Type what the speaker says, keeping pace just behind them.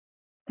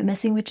The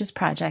Missing Witches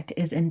Project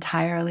is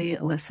entirely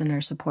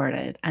listener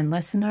supported, and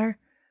listener,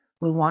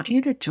 we want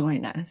you to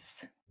join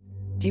us.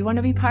 Do you want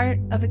to be part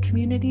of a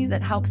community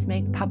that helps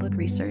make public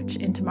research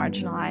into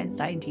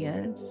marginalized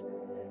ideas?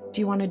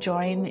 Do you want to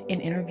join in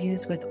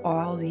interviews with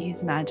all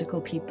these magical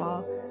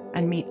people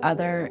and meet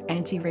other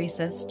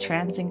anti-racist,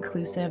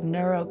 trans-inclusive,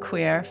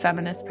 neuroqueer,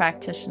 feminist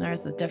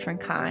practitioners of different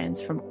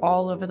kinds from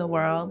all over the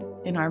world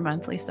in our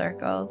monthly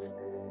circles?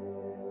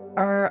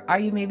 Or are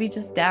you maybe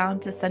just down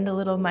to send a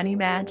little money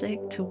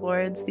magic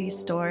towards these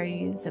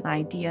stories and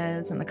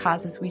ideas and the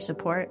causes we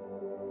support?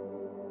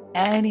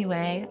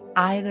 Anyway,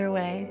 either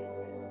way,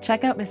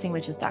 check out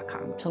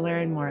missingwitches.com to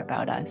learn more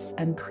about us.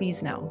 And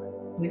please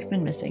know, we've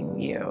been missing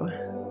you.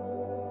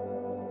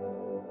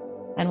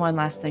 And one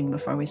last thing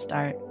before we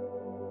start.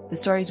 The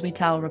stories we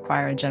tell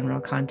require a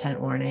general content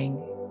warning.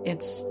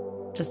 It's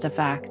just a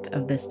fact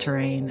of this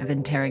terrain of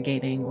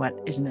interrogating what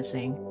is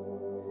missing.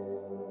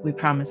 We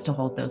promise to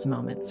hold those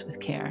moments with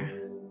care.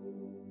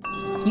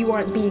 You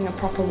aren't being a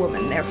proper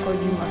woman, therefore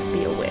you must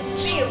be a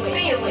witch.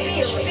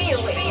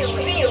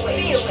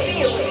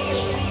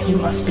 You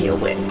must be a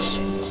witch.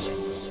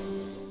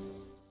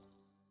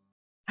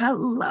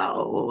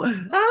 Hello.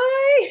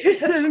 Hi.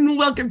 And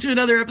welcome to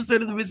another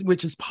episode of the Missing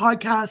Witches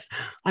podcast.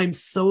 I'm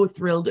so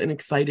thrilled and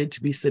excited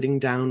to be sitting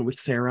down with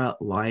Sarah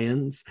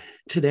Lyons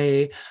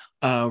today,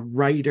 a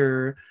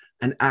writer,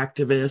 an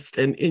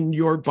activist, and in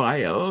your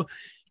bio,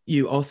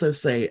 you also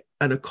say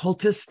an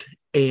occultist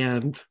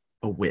and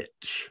a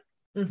witch.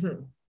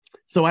 Mm-hmm.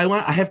 So I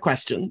have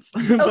questions.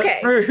 Okay.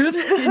 But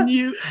first,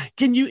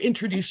 can you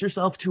introduce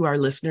yourself to our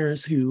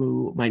listeners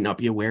who might not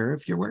be aware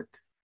of your work?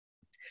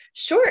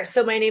 Sure.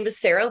 So my name is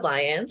Sarah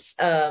Lyons.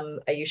 I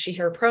use she,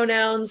 her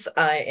pronouns.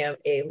 I am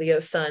a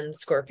Leo sun,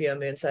 Scorpio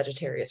moon,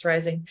 Sagittarius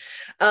rising.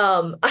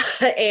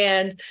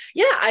 And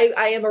yeah,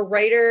 I am a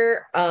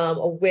writer,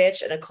 a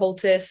witch, an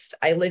occultist.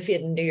 I live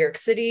in New York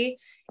City.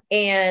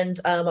 And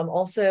I'm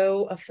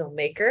also a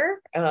filmmaker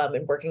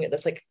and working at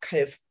this like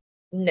kind of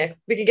next,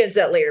 we can get into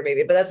that later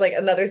maybe, but that's like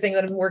another thing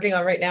that I'm working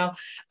on right now.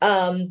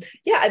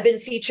 Yeah, I've been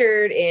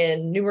featured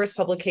in numerous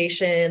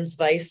publications,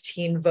 Vice,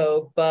 Teen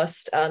Vogue,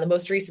 Bust. The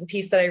most recent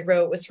piece that I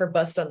wrote was for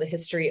Bust on the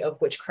history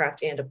of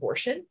witchcraft and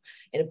abortion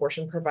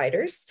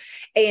providers.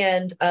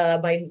 And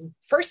my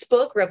first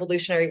book,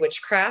 Revolutionary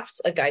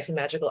Witchcraft, A Guide to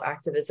Magical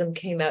Activism,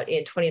 came out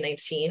in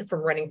 2019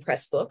 from Running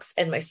Press Books.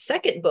 And my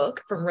second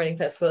book from Running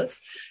Press Books,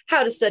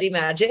 How to Study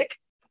Magic,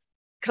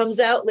 comes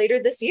out later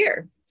this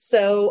year.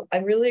 So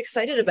I'm really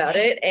excited about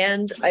it,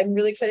 and I'm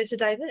really excited to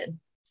dive in.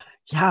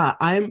 Yeah,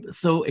 I'm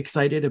so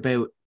excited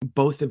about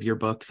both of your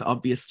books.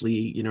 Obviously,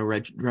 you know,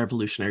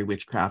 Revolutionary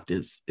Witchcraft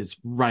is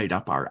right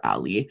up our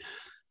alley.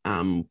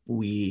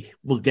 We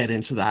will get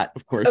into that,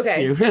 of course,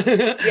 too.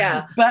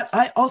 Yeah. But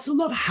I also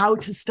love How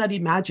to Study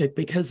Magic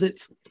because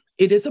it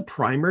is a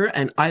primer,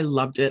 and I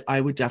loved it. I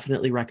would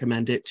definitely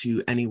recommend it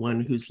to anyone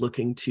who's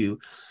looking to.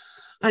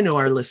 I know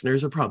our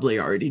listeners are probably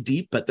already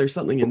deep, but there's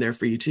something in there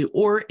for you too.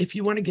 Or if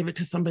you want to give it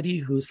to somebody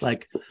who's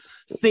like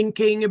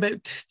thinking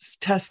about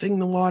testing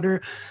the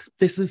water,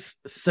 this is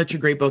such a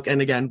great book.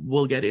 And again,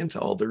 we'll get into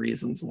all the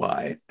reasons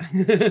why.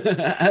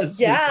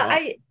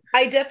 I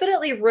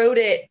definitely wrote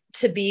it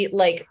to be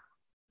like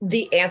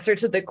the answer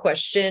to the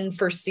question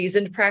for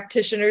seasoned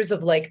practitioners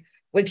of like,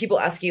 when people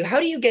ask you, how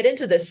do you get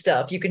into this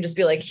stuff? You can just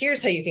be like,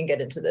 here's how you can get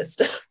into this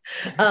stuff.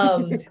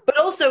 But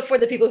also for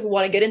the people who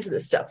want to get into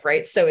this stuff,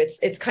 right? So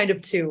it's kind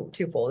of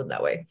twofold in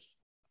that way.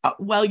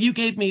 Well, you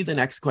gave me the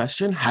next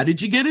question. How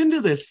did you get into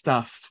this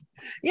stuff?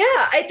 Yeah,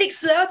 I think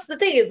so. That's the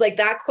thing is like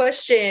that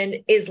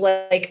question is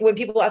like when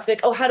people ask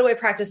like, oh, how do I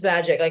practice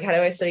magic? Like, how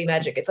do I study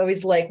magic? It's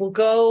always like, well,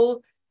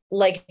 go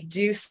like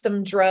do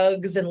some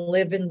drugs and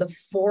live in the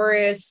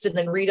forest and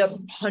then read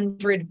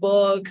 100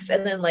 books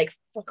and then like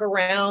fuck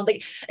around.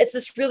 Like it's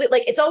this really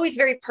like, it's always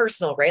very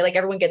personal, right? Like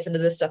everyone gets into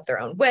this stuff their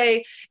own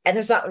way. And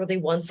there's not really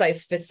one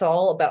size fits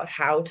all about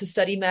how to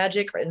study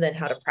magic and then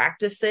how to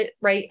practice it.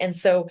 Right. And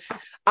so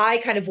I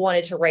kind of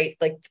wanted to write,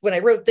 like when I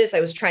wrote this, I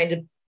was trying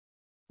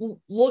to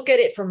look at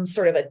it from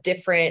sort of a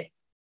different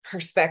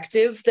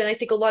perspective than I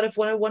think a lot of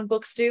one-on-one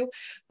books do.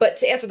 But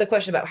to answer the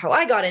question about how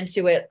I got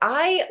into it,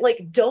 I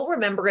like don't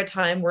remember a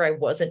time where I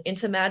wasn't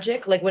into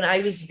magic. Like when I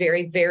was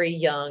very, very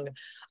young,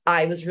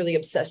 I was really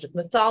obsessed with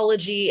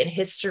mythology and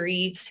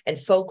history and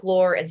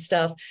folklore and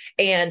stuff.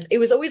 And it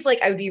was always like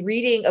I would be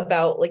reading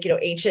about like, you know,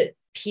 ancient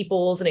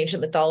peoples and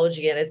ancient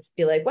mythology, and it'd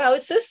be like, wow,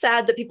 it's so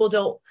sad that people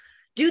don't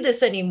do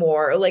this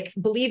anymore or like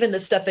believe in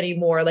this stuff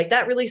anymore. Like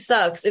that really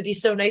sucks. It'd be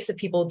so nice if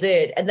people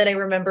did. And then I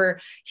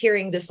remember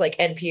hearing this like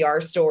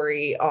NPR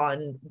story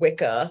on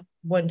Wicca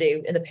one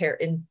day in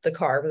the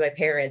car with my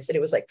parents. And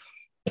it was like,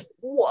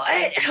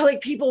 what?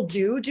 Like people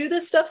do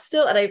this stuff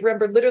still? And I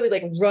remember literally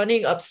like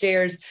running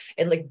upstairs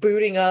and like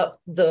booting up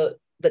the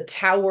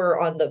tower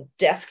on the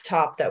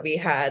desktop that we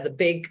had, the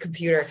big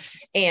computer,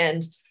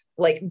 and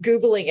like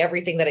Googling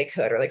everything that I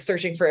could, or like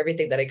searching for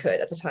everything that I could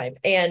at the time.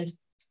 And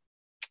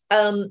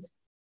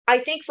I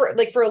think for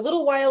a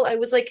little while, I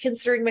was like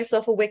considering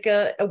myself a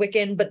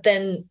Wiccan, but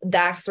then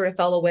that sort of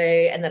fell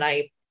away. And then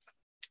I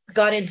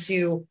got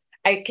into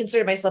I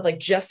considered myself like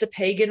just a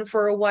pagan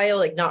for a while,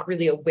 like not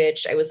really a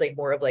witch. I was like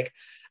more of like,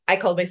 I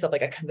called myself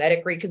like a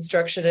Kemetic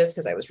Reconstructionist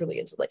because I was really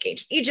into like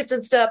ancient Egypt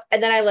and stuff.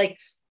 And then I like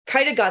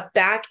kind of got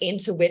back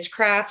into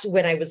witchcraft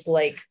when I was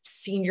like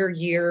senior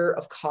year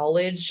of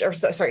college, or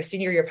sorry,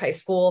 senior year of high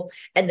school,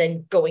 and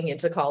then going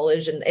into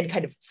college and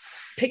kind of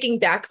picking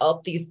back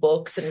up these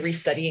books and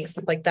restudying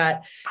stuff like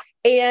that.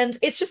 And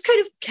it's just kind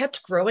of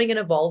kept growing and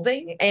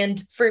evolving. And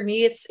for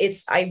me,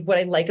 what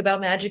I like about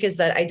magic is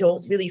that I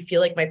don't really feel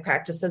like my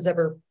practice has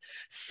ever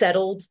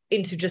settled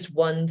into just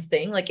one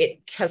thing. Like it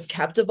has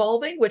kept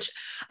evolving, which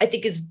I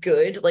think is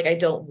good. Like I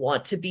don't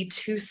want to be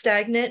too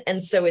stagnant.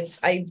 And so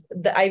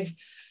I've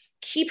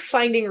keep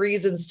finding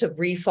reasons to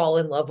re-fall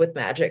in love with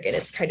magic. And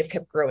it's kind of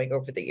kept growing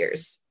over the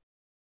years.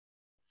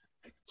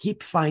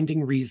 Keep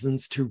finding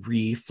reasons to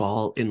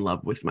re-fall in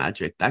love with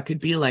magic. That could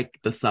be like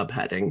the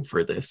subheading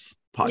for this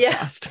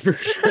podcast for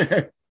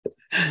sure.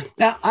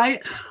 Now, I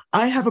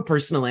have a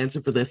personal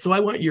answer for this, so I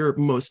want your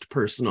most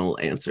personal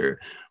answer.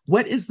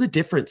 What is the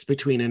difference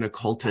between an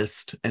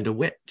occultist and a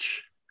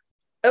witch?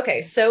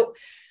 Okay, so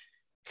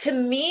to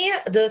me,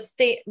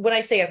 when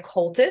I say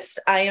occultist,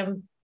 I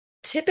am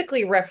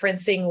typically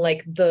referencing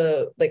like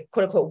the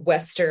quote unquote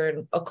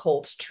Western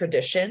occult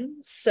tradition.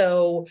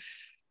 So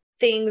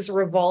things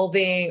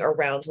revolving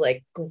around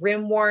like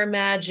grimoire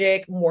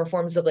magic, more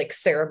forms of like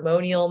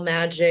ceremonial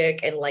magic,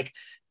 and like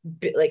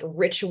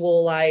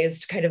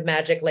ritualized kind of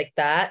magic like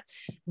that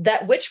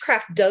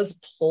witchcraft does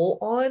pull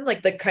on,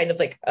 like the kind of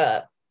like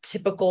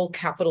typical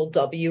capital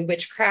W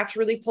witchcraft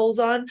really pulls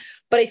on.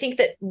 But I think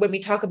that when we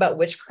talk about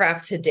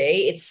witchcraft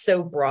today, it's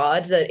so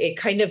broad that it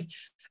kind of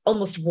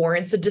almost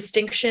warrants a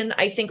distinction,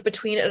 I think,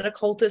 between an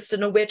occultist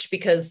and a witch,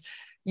 because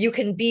you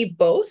can be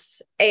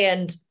both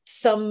and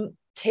some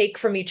take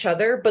from each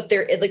other, but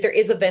there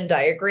is a Venn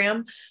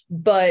diagram,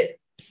 but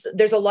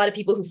there's a lot of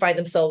people who find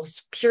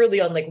themselves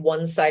purely on like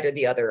one side or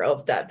the other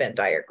of that Venn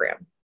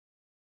diagram.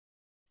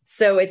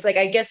 So it's like,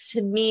 I guess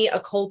to me,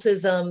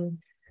 occultism,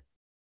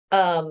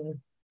 I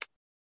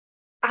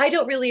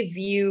don't really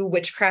view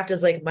witchcraft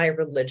as like my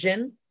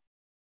religion,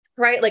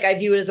 right? Like I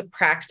view it as a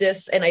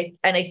practice. And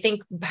I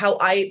think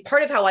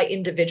part of how I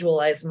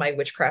individualize my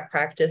witchcraft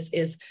practice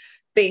is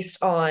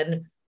based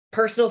on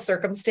personal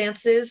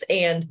circumstances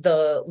and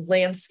the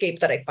landscape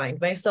that I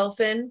find myself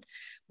in.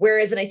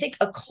 Whereas, and I think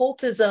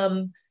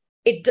occultism,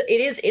 it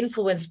is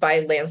influenced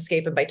by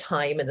landscape and by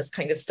time and this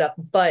kind of stuff,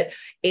 but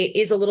it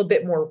is a little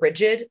bit more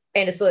rigid,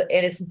 and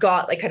it's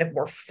got like kind of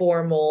more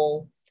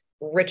formal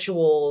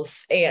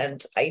rituals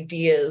and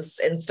ideas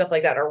and stuff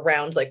like that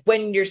around like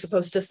when you're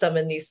supposed to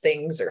summon these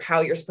things or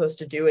how you're supposed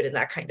to do it and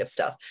that kind of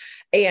stuff.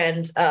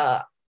 And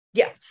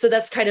so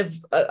that's kind of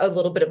a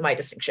little bit of my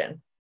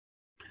distinction.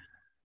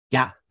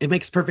 Yeah, it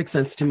makes perfect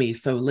sense to me.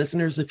 So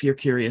listeners, if you're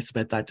curious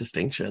about that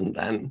distinction,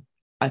 then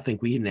I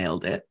think we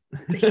nailed it.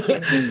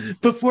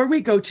 Before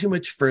we go too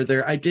much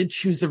further, I did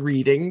choose a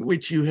reading,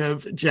 which you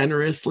have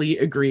generously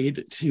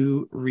agreed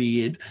to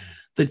read.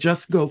 The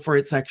Just Go For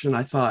It section,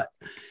 I thought,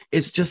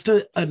 it's just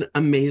an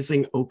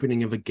amazing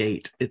opening of a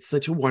gate. It's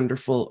such a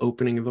wonderful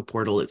opening of a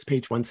portal. It's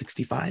page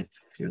 165.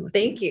 If you're looking.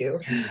 Thank you.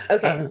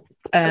 Okay.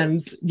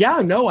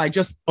 I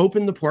just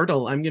opened the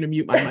portal. I'm going to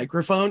mute my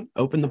microphone,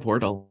 open the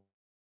portal.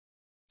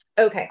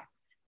 Okay.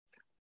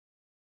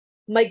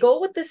 My goal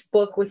with this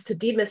book was to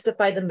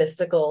demystify the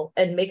mystical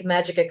and make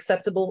magic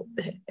accessible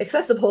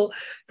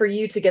for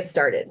you to get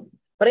started.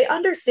 But I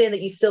understand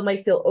that you still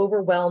might feel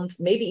overwhelmed,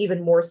 maybe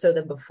even more so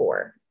than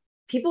before.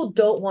 People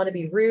don't want to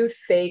be rude,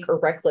 fake, or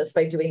reckless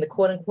by doing the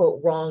quote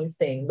unquote wrong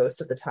thing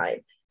most of the time.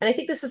 And I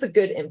think this is a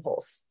good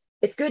impulse.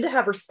 It's good to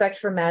have respect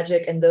for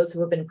magic and those who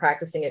have been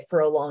practicing it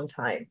for a long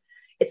time.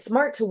 It's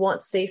smart to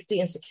want safety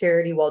and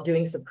security while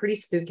doing some pretty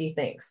spooky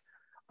things.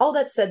 All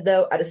that said,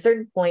 though, at a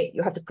certain point,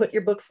 you have to put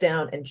your books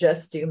down and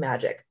just do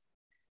magic.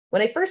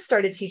 When I first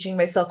started teaching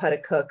myself how to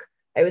cook,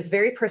 I was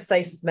very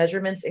precise with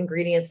measurements,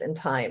 ingredients, and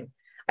time.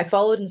 I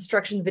followed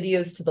instruction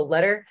videos to the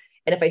letter,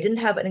 and if I didn't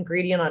have an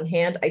ingredient on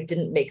hand, I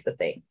didn't make the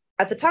thing.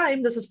 At the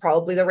time, this was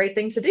probably the right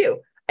thing to do.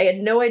 I had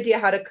no idea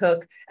how to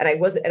cook, and I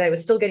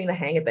was still getting the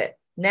hang of it.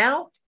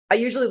 Now, I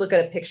usually look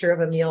at a picture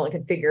of a meal and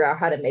can figure out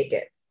how to make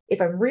it.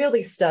 If I'm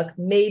really stuck,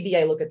 maybe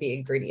I look at the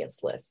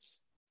ingredients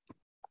lists.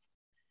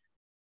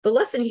 The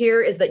lesson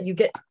here is that you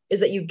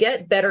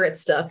get better at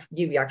stuff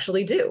you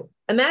actually do.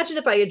 Imagine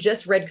if I had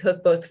just read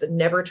cookbooks and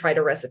never tried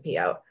a recipe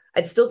out.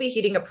 I'd still be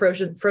heating up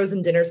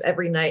frozen dinners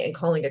every night and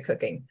calling it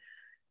cooking.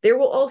 There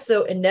will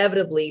also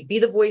inevitably be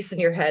the voice in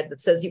your head that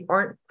says you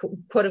aren't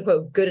quote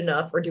unquote good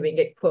enough or doing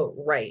it quote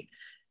right.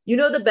 You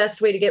know the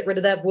best way to get rid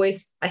of that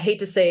voice? I hate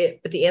to say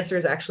it, but the answer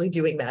is actually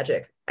doing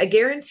magic. I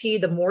guarantee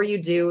the more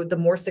you do, the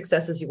more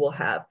successes you will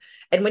have.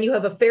 And when you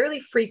have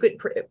fairly frequent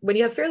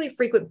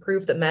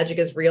proof that magic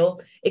is real,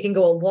 it can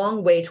go a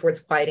long way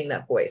towards quieting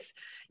that voice.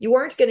 You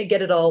aren't going to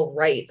get it all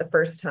right the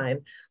first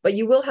time, but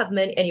you will have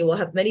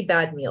many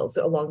bad meals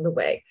along the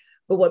way.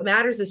 But what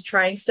matters is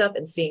trying stuff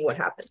and seeing what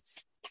happens.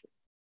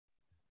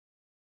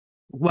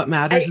 What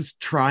matters is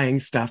trying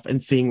stuff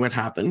and seeing what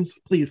happens.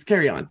 Please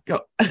carry on.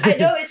 Go. I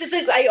know, it's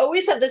just I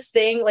always have this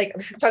thing, like,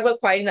 talk about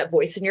quieting that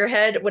voice in your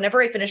head.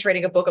 Whenever I finish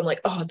writing a book, I'm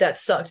like, oh, that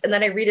sucked. And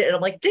then I read it and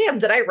I'm like, damn,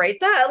 did I write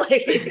that?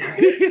 Like,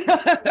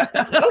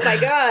 oh my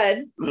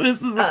God.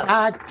 This is a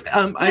fact.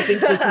 I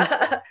think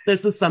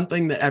this is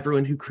something that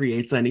everyone who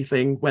creates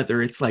anything,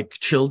 whether it's like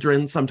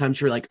children,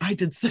 sometimes you're like, I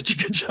did such a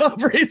good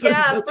job raising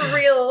them. For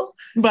real.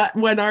 But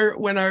when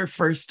our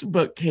first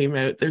book came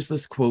out, there's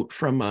this quote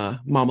from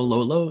Mama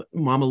Lola,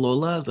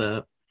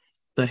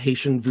 the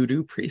Haitian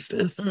voodoo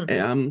priestess.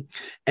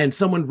 And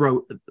someone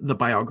wrote the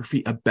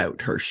biography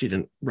about her. She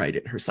didn't write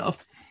it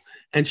herself.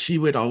 And she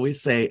would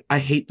always say, I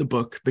hate the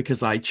book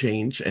because I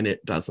change and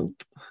it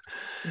doesn't.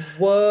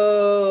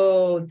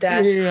 Whoa,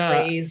 that's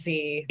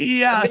crazy.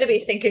 Yeah. I'm going to be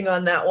thinking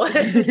on that one.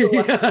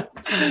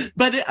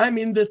 But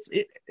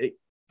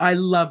I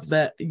love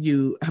that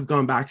you have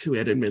gone back to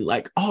it and been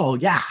like, oh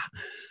yeah,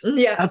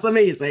 that's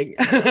amazing.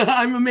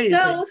 I'm amazing.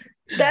 No,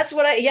 that's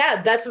what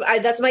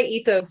that's my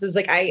ethos, is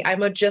like,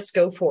 I'm a just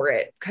go for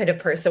it kind of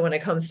person when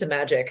it comes to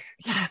magic.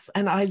 Yes.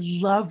 And I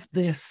love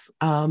this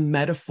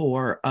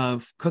metaphor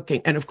of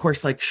cooking. And of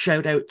course, like,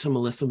 shout out to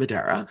Melissa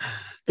Madera,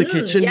 the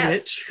kitchen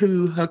witch,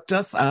 who hooked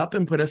us up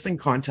and put us in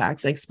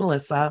contact. Thanks,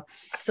 Melissa.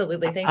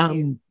 Absolutely.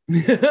 Thank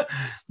you.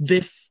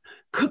 This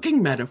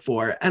cooking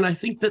metaphor. And I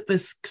think that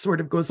this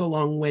sort of goes a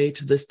long way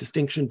to this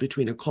distinction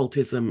between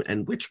occultism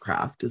and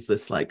witchcraft. Is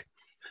this, like,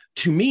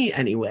 to me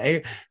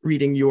anyway,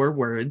 reading your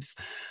words,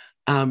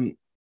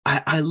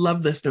 I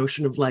love this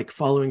notion of like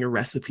following a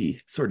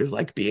recipe, sort of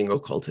like being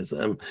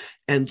occultism,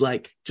 and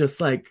like, just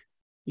like,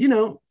 you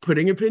know,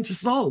 putting a pinch of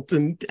salt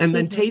and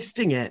then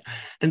tasting it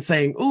and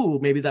saying, oh,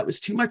 maybe that was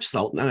too much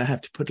salt. Now I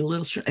have to put a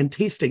little and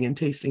tasting and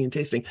tasting and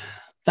tasting.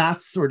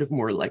 That's sort of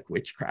more like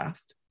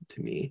witchcraft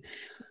to me.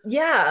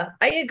 Yeah,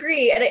 I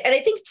agree. And I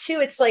think too,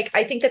 it's like,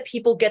 I think that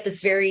people get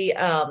this very,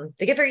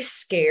 they get very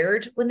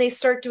scared when they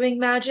start doing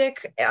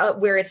magic,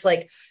 where it's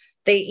like,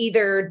 they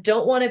either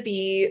don't want to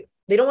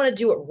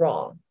do it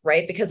wrong,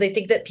 right? Because they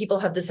think that people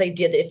have this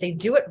idea that if they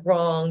do it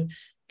wrong,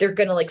 they're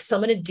going to like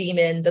summon a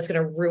demon that's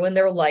going to ruin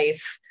their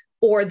life,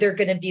 or they're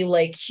going to be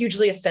like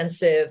hugely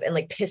offensive and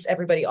like piss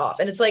everybody off.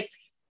 And it's like,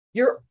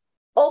 you're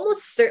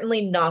almost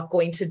certainly not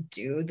going to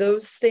do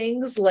those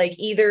things. Like,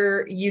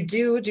 either you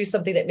do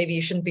something that maybe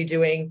you shouldn't be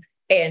doing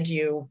and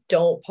you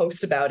don't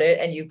post about it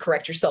and you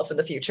correct yourself in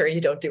the future and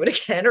you don't do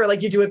it again, or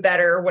like you do it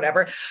better or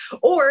whatever,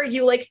 or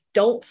you like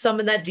don't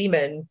summon that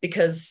demon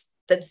because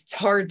that's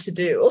hard to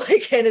do.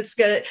 Like, and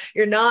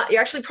you're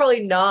actually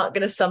probably not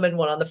going to summon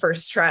one on the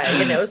first try,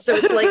 you know? So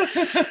it's like,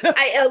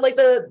 I like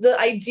the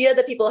idea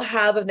that people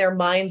have in their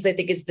minds, I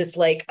think, is this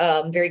like,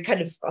 very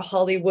kind of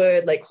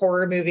Hollywood, like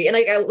horror movie. And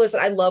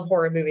listen, I love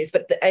horror movies,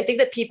 but I think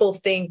that people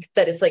think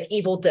that it's like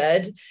Evil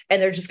Dead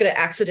and they're just going to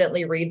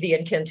accidentally read the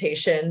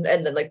incantation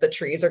and then like the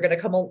trees are going to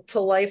come to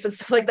life and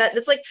stuff like that. And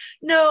it's like,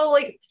 no,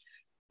 like,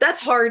 that's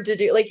hard to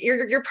do. Like,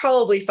 you're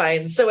probably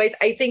fine. So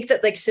I think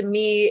that, like, to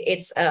me,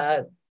 it's,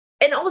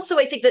 and also,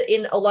 I think that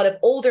in a lot of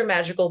older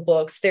magical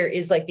books, there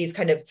is like these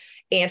kind of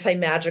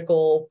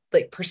anti-magical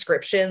like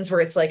prescriptions where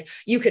it's like,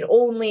 you can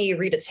only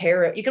read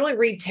tarot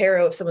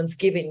if someone's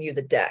giving you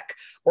the deck,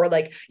 or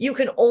like you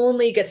can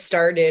only get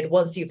started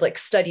once you've like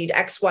studied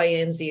X, Y,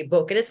 and Z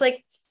book. And it's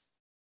like,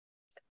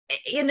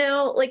 you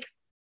know, like,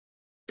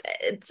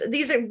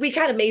 we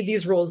kind of made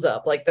these rules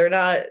up. Like,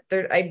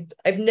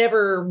 I've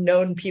never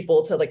known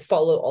people to like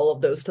follow all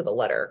of those to the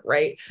letter.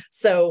 Right.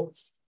 So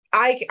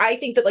I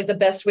think that like the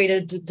best way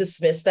to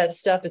dismiss that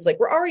stuff is like,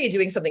 we're already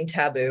doing something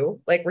taboo.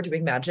 Like, we're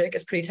doing magic.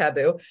 It's pretty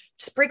taboo.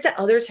 Just break that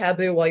other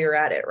taboo while you're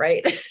at it.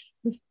 Right.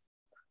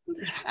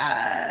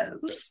 Yes.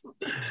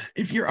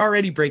 If you're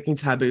already breaking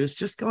taboos,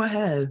 just go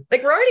ahead.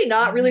 Like, we're already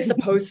not really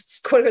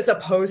supposed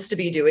to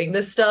be doing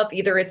this stuff.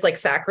 Either it's like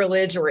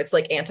sacrilege or it's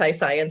like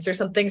anti-science or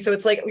something. So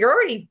it's like, you're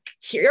already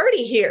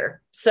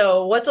here.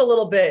 So what's a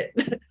little bit,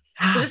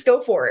 so just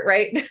go for it.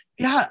 Right.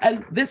 Yeah.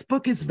 And this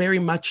book is very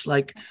much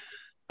like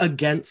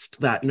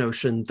against that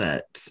notion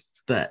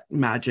that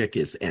magic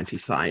is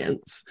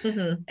anti-science.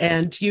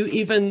 And you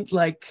even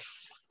like,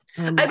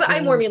 I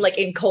more mean like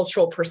in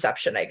cultural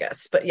perception, I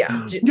guess. But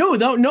yeah.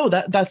 No,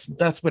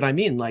 that's what I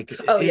mean. Like,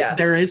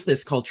 there is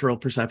this cultural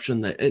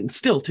perception that, and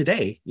still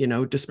today, you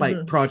know,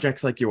 despite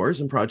projects like yours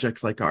and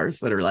projects like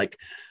ours that are like,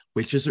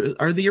 witches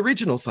are the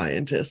original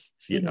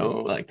scientists, you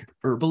know, like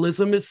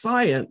herbalism is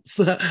science.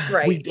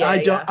 Right.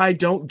 I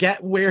don't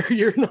get where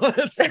you're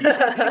not seeing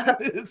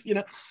this, you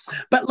know,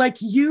 but like,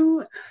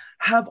 you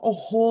have a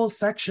whole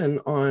section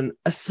on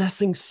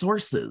assessing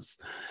sources.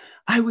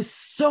 I was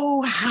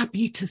so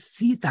happy to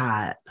see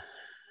that.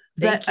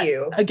 Thank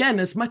you. Again,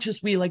 as much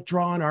as we like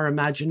draw on our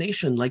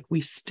imagination, like, we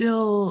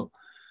still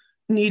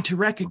need to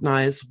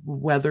recognize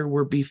whether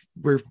we're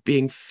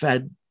being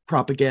fed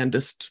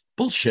propagandist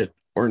bullshit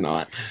or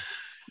not.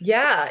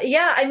 Yeah.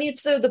 I mean,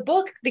 so the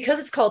book, because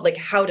it's called like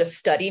How to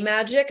Study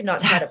Magic,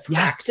 not How to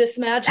Practice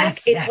Magic.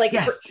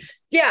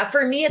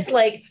 For me, it's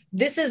like,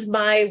 this is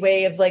my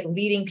way of like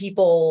leading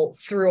people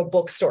through a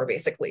bookstore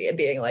basically, and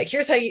being like,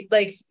 here's how you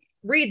like,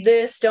 read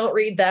this, don't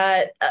read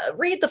that,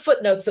 read the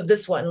footnotes of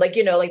this one, like,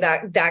 you know, like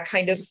that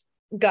kind of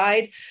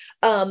guide.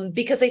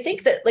 Because I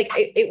think that like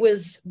it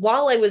was,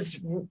 while I was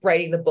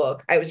writing the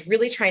book, I was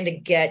really trying to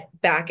get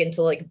back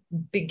into like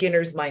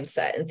beginner's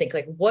mindset and think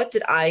like, what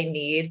did I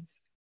need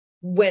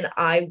when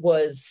I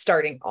was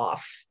starting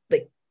off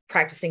like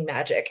practicing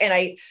magic? And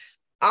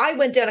I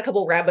went down a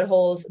couple rabbit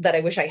holes that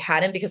I wish I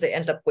hadn't, because I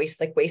ended up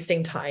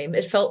wasting time,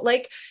 it felt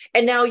like.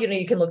 And now, you know,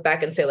 you can look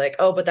back and say like,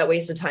 oh, but that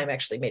wasted time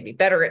actually made me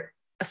better at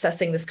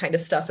assessing this kind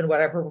of stuff and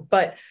whatever.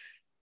 But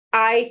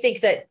I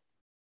think that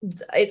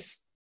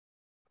it's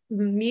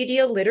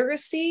media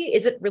literacy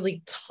isn't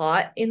really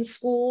taught in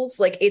schools.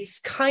 Like it's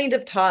kind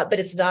of taught, but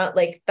it's not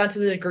to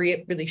the degree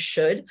it really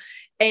should.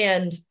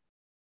 And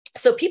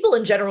so people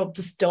in general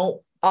just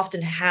don't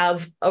often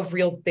have a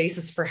real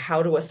basis for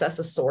how to assess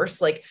a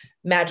source, like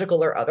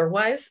magical or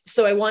otherwise.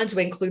 So I wanted to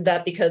include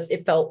that because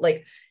it felt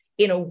like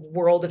in a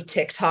world of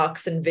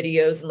TikToks and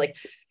videos, and like,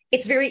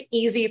 it's very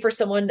easy for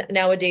someone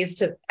nowadays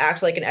to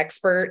act like an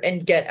expert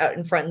and get out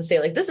in front and say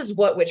like, this is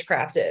what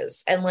witchcraft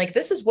is. And like,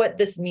 this is what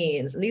this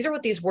means. And these are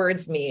what these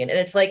words mean. And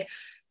it's like,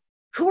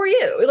 who are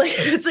you? Like,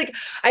 it's like,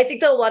 I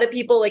think that a lot of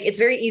people, like, it's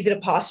very easy to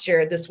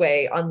posture this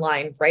way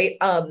online. Right.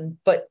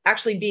 But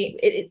actually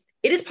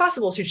it is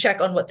possible to check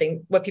on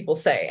what people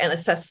say and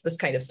assess this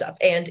kind of stuff.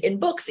 And in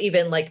books,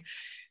 even like,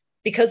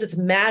 because it's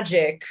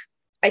magic,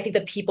 I think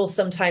that people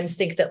sometimes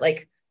think that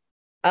like,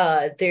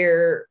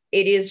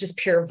 it is just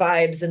pure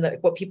vibes, and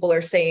that what people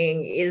are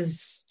saying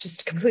is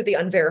just completely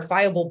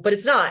unverifiable, but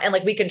it's not. And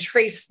like, we can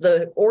trace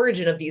the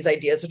origin of these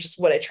ideas, which is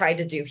what I tried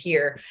to do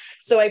here.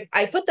 So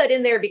I put that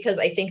in there because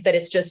I think that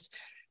it's just,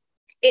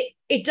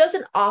 it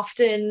doesn't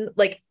often,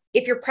 like,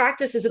 if your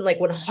practice isn't like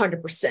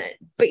 100%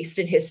 based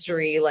in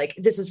history, like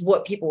this is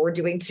what people were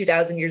doing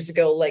 2000 years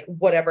ago, like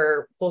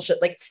whatever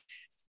bullshit, like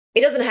it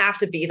doesn't have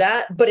to be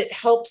that, but it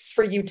helps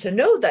for you to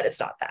know that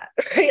it's not that,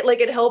 right? Like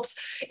it helps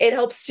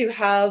to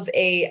have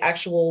a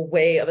actual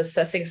way of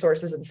assessing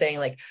sources and saying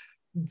like,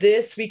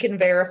 this we can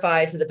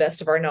verify to the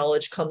best of our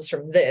knowledge comes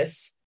from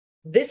this.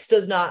 This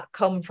does not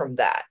come from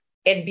that.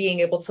 And being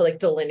able to like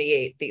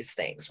delineate these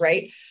things,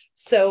 right?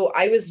 So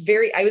I was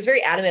very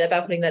adamant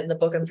about putting that in the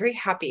book. I'm very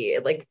happy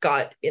it like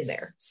got in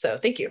there. So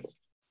thank you.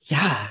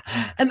 Yeah.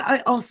 And I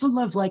also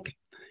love, like,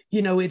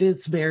 you know, it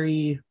is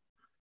very,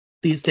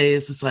 these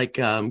days it's like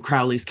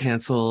Crowley's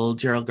canceled,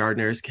 Gerald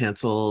Gardner's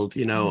canceled,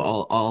 you know,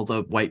 all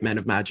the white men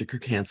of magic are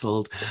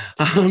canceled.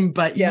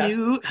 But yeah.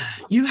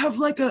 you have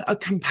like a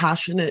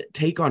compassionate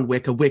take on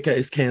Wicca. Wicca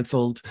is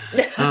canceled,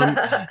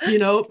 you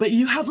know, but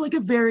you have like a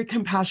very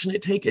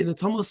compassionate take. And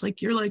it's almost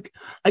like you're like,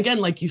 again,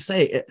 like you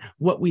say,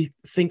 what we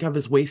think of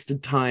as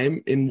wasted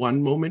time in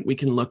one moment, we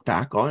can look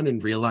back on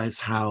and realize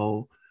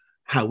how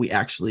we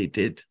actually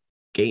did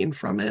gain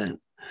from it.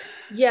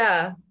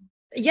 Yeah.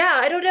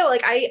 I don't know.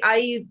 Like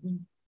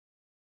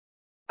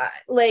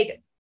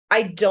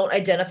I don't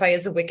identify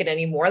as a Wiccan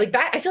anymore. Like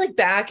I feel like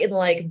back in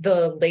like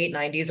the late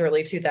 90s,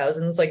 early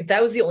 2000s, like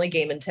that was the only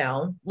game in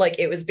town. Like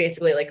it was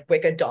basically like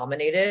Wicca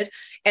dominated,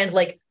 and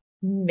like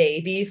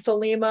maybe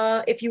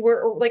Thelema if you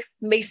were, or like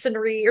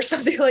Masonry or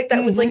something like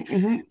that was like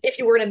if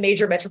you were in a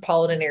major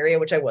metropolitan area,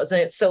 which I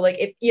wasn't. So like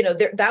if you know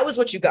that was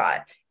what you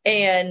got.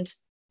 And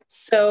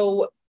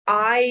so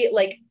I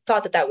like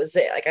thought that was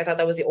it. Like I thought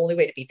that was the only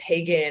way to be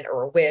pagan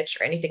or a witch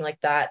or anything like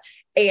that.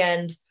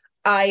 And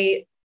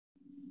I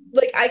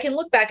can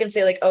look back and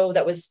say like, oh,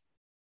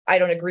 I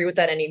don't agree with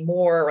that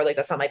anymore, or like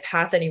that's not my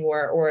path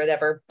anymore or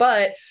whatever.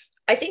 But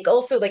I think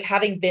also like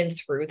having been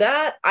through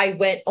that, I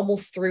went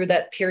almost through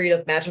that period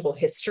of magical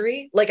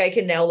history. Like I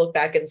can now look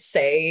back and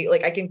say,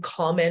 like, I can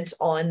comment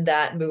on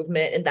that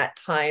movement and that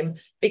time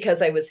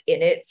because I was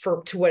in it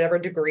to whatever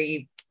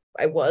degree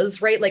I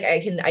was, right? Like I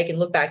can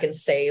look back and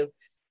say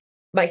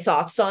my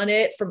thoughts on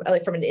it from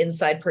an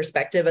inside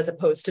perspective, as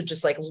opposed to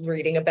just like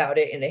reading about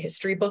it in a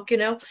history book, you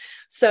know?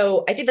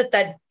 So I think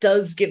that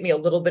does give me a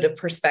little bit of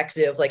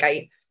perspective.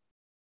 Like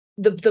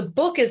the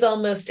book is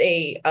almost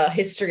a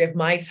history of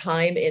my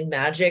time in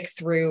magic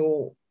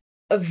through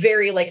a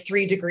very like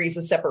 3 degrees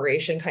of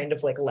separation kind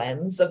of like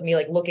lens of me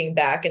like looking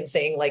back and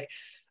saying like,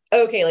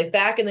 okay, like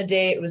back in the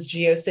day it was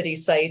GeoCity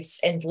sites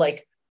and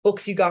like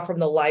books you got from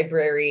the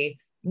library.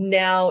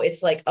 Now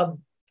it's like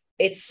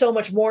it's so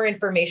much more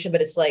information,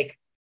 but it's like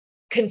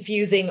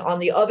confusing on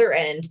the other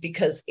end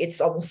because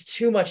it's almost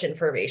too much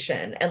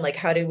information. And like,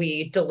 how do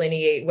we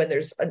delineate when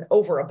there's an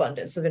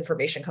overabundance of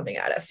information coming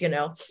at us, you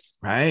know?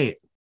 Right.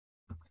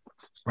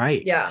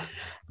 Yeah.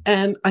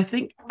 And I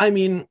think, I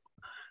mean,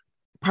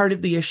 part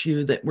of the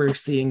issue that we're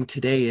seeing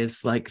today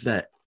is like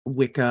that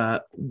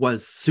Wicca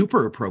was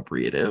super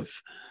appropriative.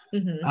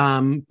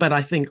 But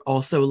I think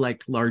also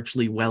like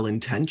largely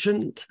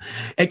well-intentioned.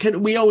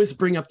 We always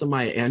bring up the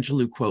Maya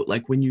Angelou quote,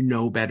 like, when you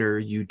know better,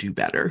 you do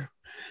better.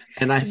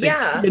 And I think,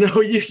 you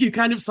know, you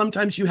kind of,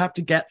 sometimes you have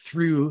to get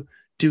through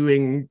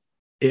doing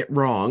it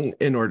wrong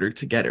in order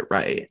to get it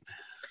right.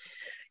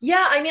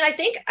 Yeah. I mean, I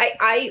think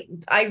I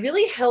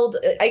really held,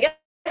 I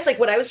guess like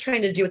what I was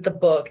trying to do with the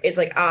book is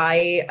like,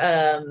 I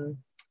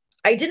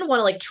I didn't want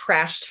to like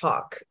trash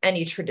talk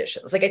any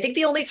traditions. Like I think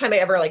the only time I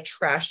ever like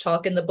trash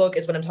talk in the book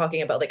is when I'm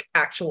talking about like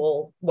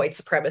actual white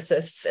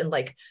supremacists and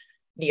like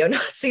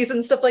neo-Nazis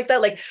and stuff like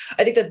that. Like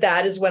I think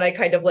that is when I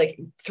kind of like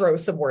throw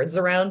some words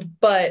around.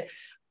 But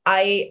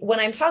when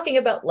I'm talking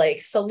about like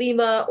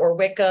Thelema or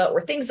Wicca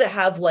or things that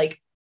have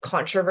like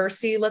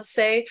controversy, let's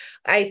say,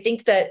 I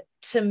think that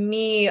to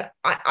me,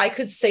 I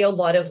could say a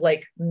lot of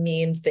like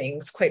mean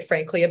things, quite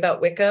frankly,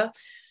 about Wicca.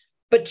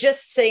 But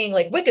just saying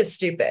like Wicca's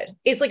stupid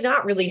is like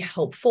not really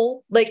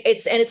helpful. Like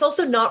it's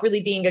also not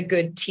really being a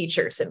good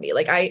teacher to me.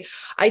 Like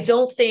I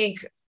don't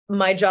think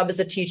my job as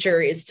a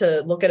teacher is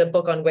to look at a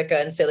book on Wicca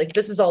and say like,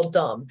 this is all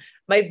dumb.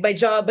 My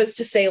job is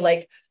to say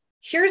like,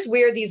 here's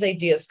where these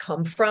ideas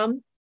come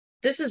from.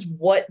 This is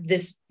what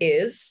this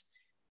is.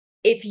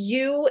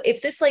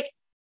 If this like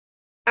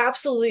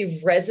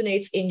absolutely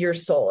resonates in your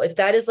soul, if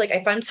that is like,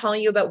 if I'm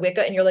telling you about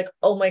Wicca and you're like,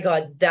 oh my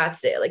God,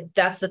 that's it, like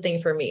that's the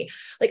thing for me,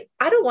 like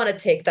I don't want to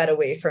take that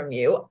away from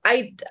you.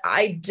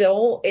 I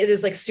don't, it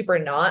is like super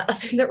not a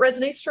thing that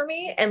resonates for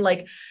me, and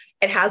like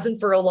it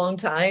hasn't for a long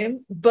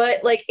time.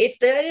 But like if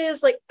that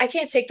is like, I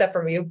can't take that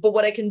from you, but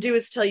what I can do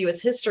is tell you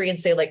its history and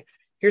say like,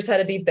 here's how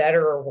to be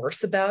better or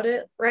worse about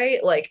it,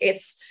 right? Like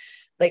it's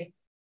like,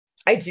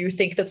 I do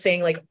think that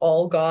saying like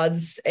all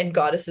gods and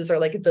goddesses are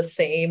like the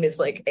same is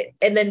like,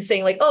 and then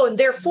saying like, oh, and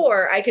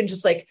therefore I can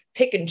just like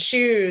pick and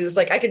choose,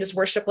 like I can just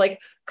worship like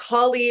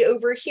Kali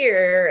over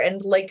here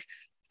and like,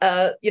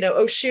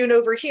 Oshun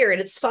over here,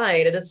 and it's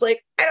fine. And it's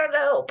like, I don't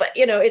know, but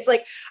it's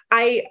like,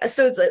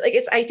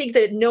 I think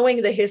that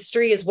knowing the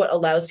history is what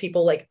allows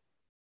people, like,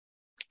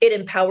 it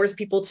empowers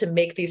people to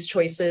make these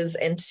choices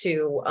and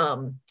to,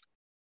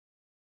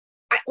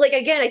 I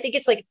think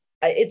it's like,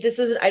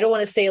 I don't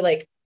want to say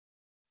like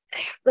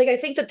I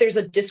think that there's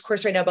a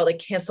discourse right now about like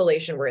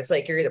cancellation, where it's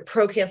like you're either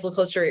pro cancel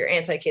culture or you're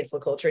anti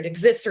cancel culture. It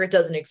exists or it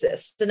doesn't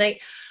exist. And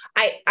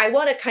I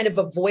want to kind of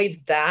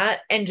avoid that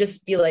and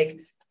just be like,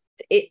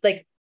 it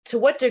like, to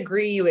what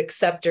degree you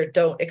accept or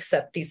don't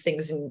accept these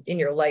things in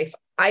your life.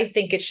 I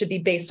think it should be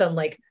based on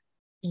like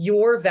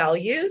your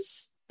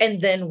values and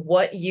then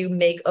what you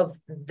make of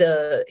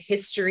the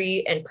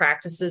history and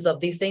practices of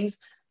these things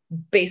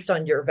based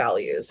on your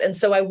values. And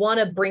so I want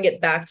to bring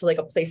it back to like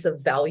a place of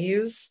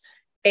values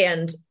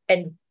and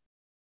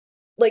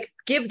like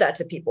give that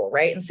to people,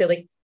 right? And say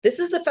like, this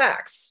is the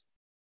facts.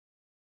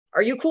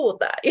 Are you cool with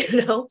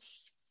that?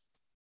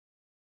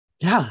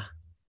 Yeah.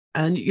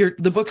 And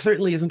the book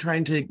certainly isn't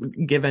trying to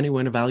give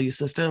anyone a value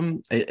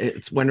system.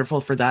 It's wonderful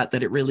for that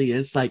it really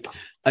is like,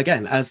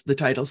 again, as the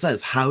title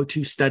says, how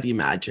to study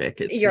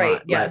magic. It's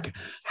not like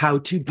how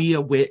to be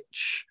a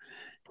witch.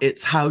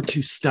 It's how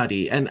to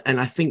study. And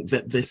I think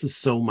that this is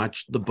so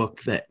much the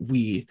book that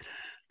we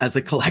as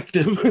a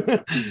collective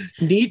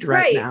need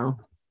right now.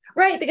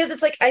 Right. Because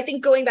it's like, I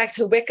think going back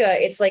to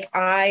Wicca, it's like,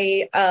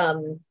 I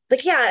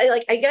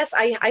guess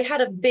I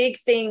had a big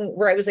thing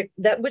where I was like,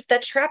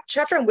 that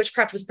chapter on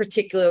witchcraft was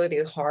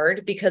particularly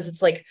hard because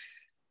it's like,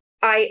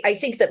 I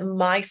think that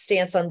my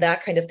stance on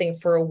that kind of thing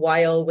for a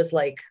while was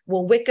like,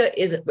 well,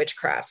 Wicca isn't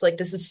witchcraft. Like,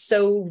 this is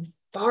so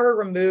far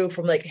removed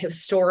from like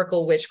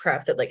historical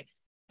witchcraft that like,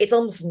 it's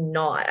almost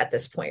not at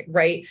this point,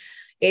 right?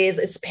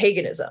 It's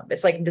paganism.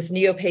 It's like this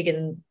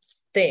neo-pagan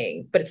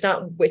thing, but it's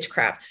not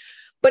witchcraft.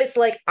 But it's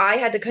like I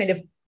had to kind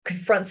of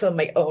confront some of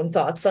my own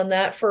thoughts on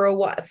that for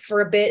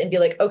a bit and be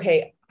like,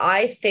 okay,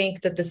 I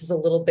think that this is a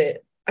little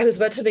bit. I was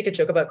about to make a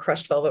joke about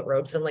crushed velvet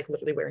robes, and I'm like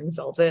literally wearing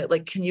velvet.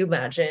 Like, can you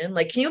imagine?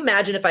 Like, can you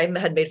imagine if I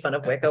had made fun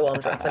of Wicca while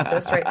I'm dressed like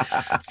this? Right?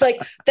 It's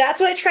like that's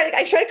what I try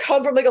to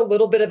come from like a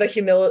little bit of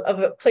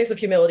a place of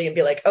humility and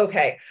be like,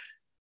 okay.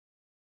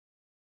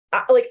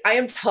 I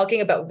am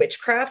talking about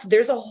witchcraft.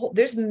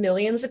 There's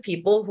millions of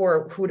people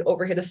who would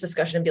overhear this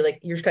discussion and be like,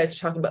 you guys are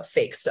talking about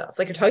fake stuff.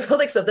 Like, you're talking about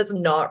like stuff that's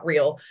not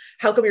real.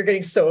 How come you're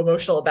getting so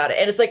emotional about it?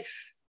 And it's like,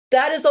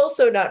 that is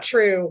also not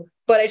true.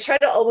 But I try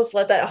to almost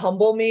let that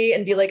humble me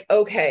and be like,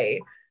 okay,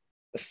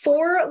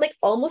 for like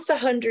almost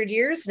 100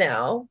 years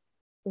now,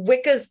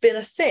 Wicca's been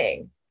a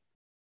thing.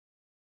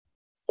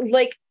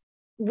 Like,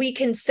 we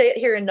can sit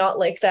here and not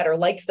like that or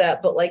like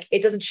that, but like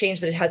it doesn't change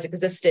that it has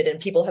existed,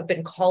 and people have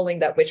been calling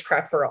that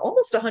witchcraft for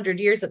almost 100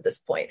 years at this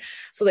point.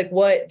 So like,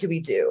 what do we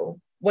do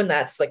when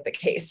that's like the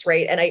case,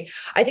 right? And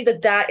I think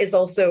that is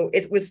also,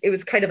 it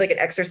was kind of like an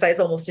exercise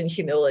almost in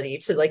humility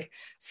to like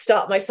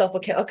stop myself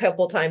a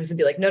couple of times and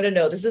be like, no,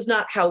 this is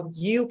not how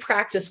you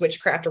practice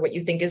witchcraft or what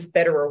you think is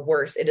better or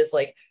worse. It is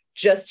like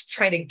just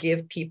trying to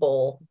give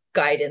people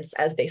guidance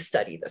as they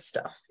study this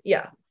stuff.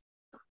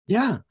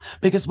 Yeah,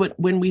 because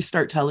when we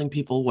start telling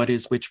people what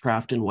is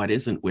witchcraft and what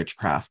isn't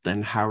witchcraft,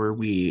 then how are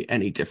we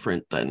any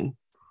different than,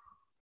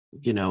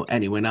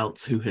 anyone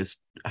else who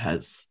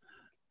has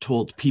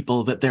told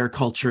people that their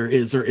culture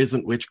is or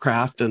isn't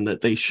witchcraft and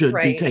that they should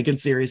be taken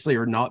seriously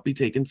or not be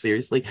taken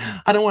seriously?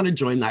 I don't want to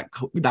join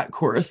that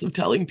chorus of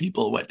telling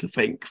people what to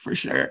think, for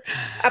sure.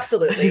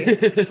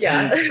 Absolutely.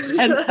 Yeah.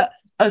 And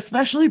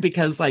especially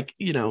because like,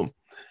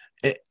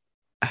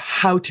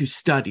 how to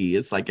study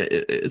is like,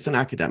 it's an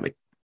academic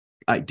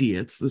idea.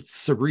 It's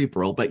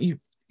cerebral, but you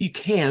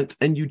can't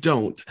and you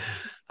don't.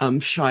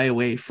 shy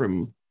away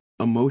from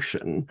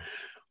emotion.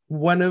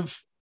 One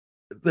of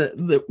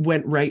the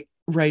went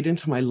right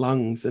into my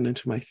lungs and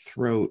into my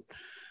throat.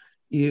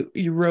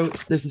 You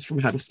wrote, this is from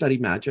How to Study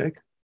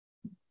Magic.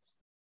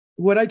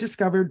 What I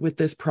discovered with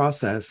this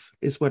process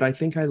is what I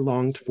think I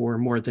longed for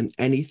more than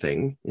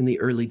anything in the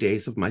early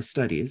days of my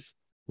studies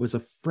was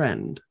a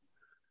friend.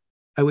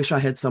 I wish I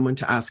had someone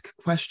to ask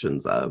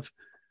questions of,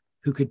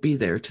 who could be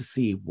there to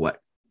see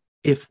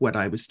if what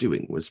I was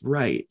doing was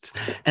right.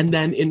 And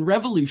then in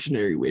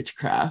Revolutionary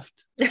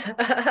Witchcraft,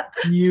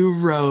 you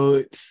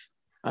wrote,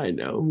 I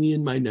know, me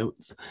and my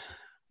notes,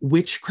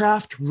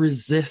 witchcraft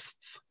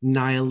resists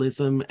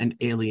nihilism and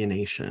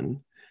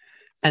alienation.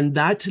 And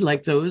that,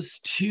 like, those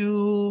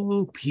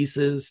two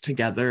pieces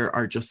together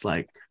are just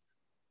like,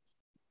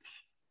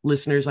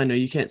 listeners, I know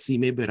you can't see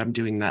me, but I'm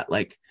doing that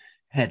like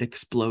head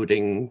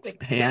exploding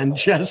hand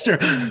gesture.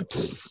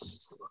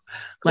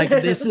 Like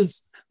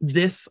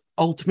this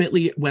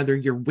ultimately, whether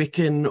you're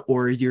Wiccan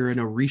or you're an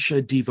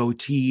Orisha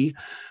devotee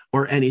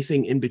or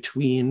anything in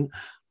between,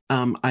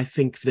 I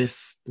think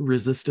this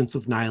resistance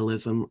of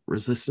nihilism,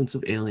 resistance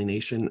of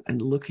alienation, and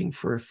looking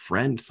for a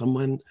friend,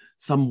 someone,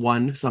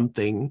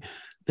 something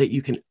that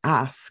you can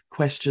ask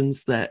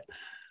questions that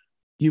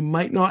you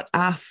might not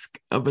ask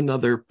of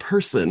another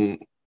person.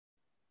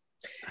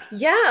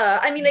 Yeah,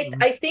 I mean,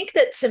 I think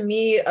that to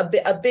me,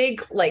 a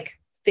big like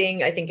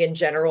thing I think in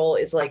general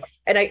is like,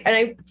 and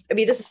I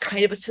mean, this is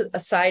kind of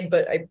aside,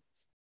 but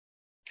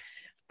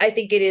I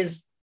think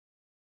it's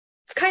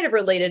kind of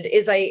related,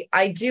 is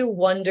I do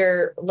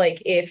wonder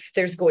like if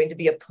there's going to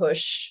be a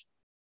push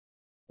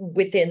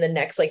within the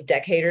next like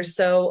decade or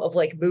so of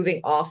like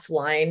moving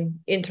offline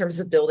in terms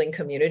of building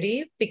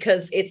community,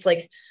 because it's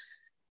like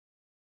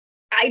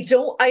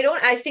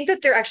I think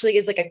that there actually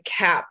is like a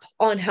cap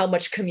on how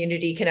much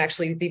community can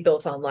actually be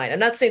built online. I'm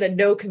not saying that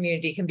no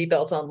community can be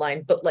built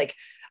online, but like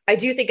I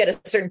do think at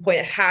a certain point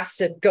it has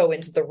to go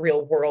into the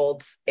real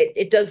world.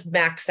 It does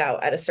max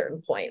out at a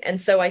certain point. And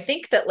so I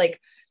think that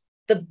like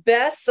the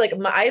best, like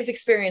I've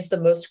experienced the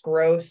most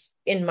growth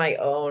in my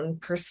own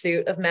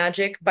pursuit of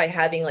magic by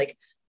having like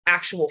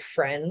actual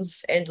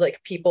friends and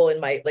like people in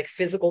my like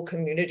physical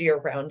community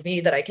around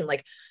me that I can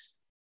like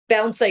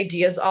bounce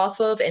ideas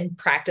off of and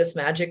practice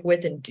magic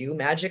with and do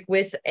magic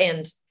with.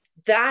 And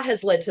that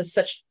has led to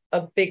such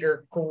a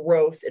bigger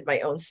growth in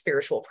my own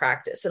spiritual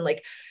practice. And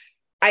like,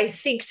 I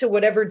think to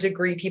whatever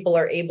degree people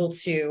are able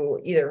to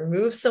either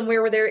move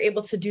somewhere where they're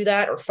able to do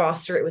that or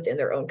foster it within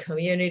their own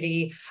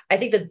community, I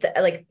think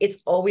that like it's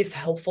always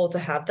helpful to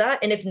have that.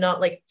 And if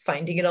not, like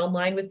finding it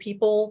online with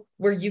people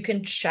where you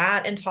can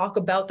chat and talk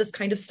about this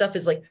kind of stuff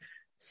is like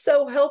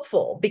so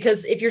helpful,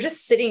 because if you're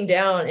just sitting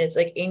down and it's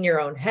like in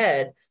your own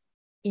head,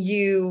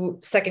 you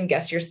second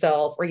guess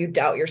yourself or you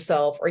doubt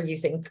yourself or you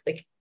think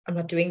like, I'm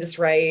not doing this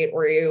right,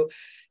 or you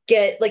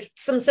get like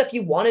some stuff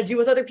you want to do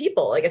with other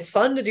people. Like it's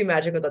fun to do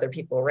magic with other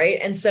people, right?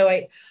 And so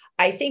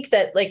I think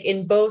that like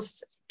in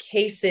both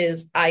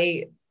cases,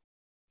 I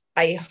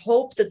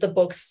hope that the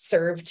books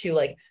serve to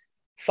like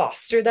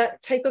foster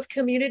that type of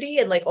community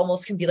and like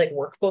almost can be like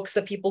workbooks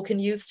that people can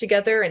use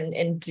together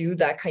and do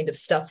that kind of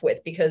stuff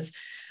with. Because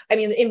I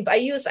mean, I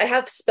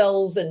have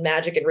spells and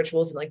magic and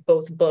rituals in like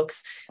both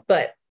books,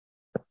 but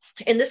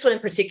in this one in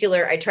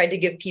particular, I tried to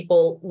give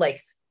people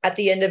like at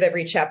the end of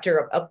every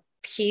chapter a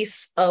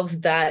piece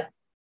of that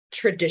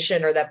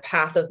tradition or that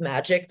path of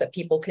magic that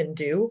people can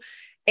do.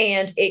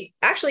 And it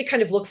actually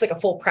kind of looks like a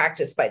full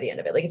practice by the end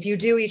of it. Like if you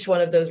do each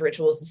one of those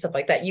rituals and stuff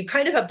like that, you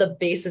kind of have the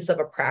basis of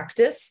a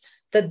practice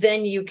that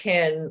then you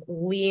can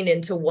lean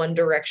into one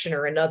direction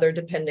or another,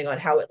 depending on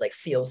how it like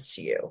feels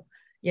to you,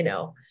 you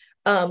know?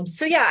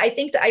 So yeah, I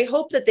think that I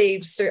hope that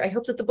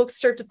the books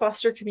serve to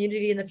foster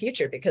community in the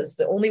future, because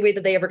the only way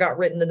that they ever got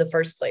written in the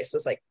first place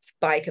was like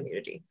by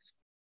community.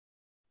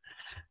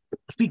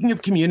 Speaking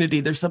of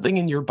community, there's something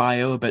in your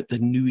bio about the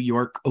New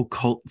York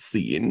occult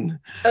scene.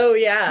 Oh,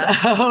 yeah.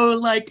 So,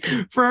 like,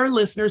 for our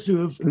listeners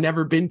who have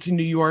never been to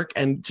New York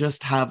and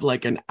just have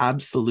like an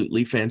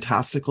absolutely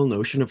fantastical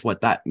notion of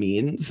what that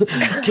means,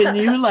 can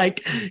you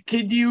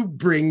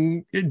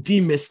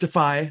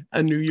demystify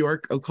a New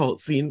York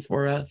occult scene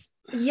for us?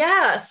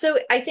 Yeah. So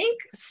I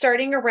think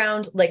starting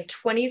around like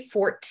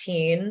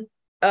 2014,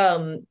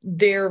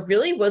 there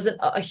really wasn't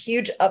a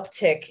huge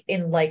uptick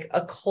in like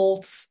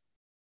occultism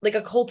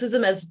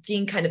as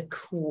being kind of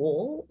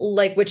cool,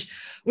 like, which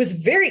was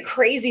very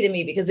crazy to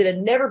me because it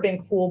had never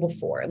been cool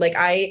before.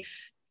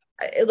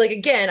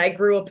 Again, I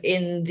grew up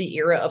in the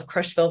era of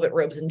crushed velvet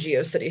robes and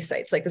GeoCity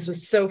sites. Like this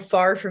was so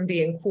far from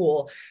being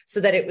cool,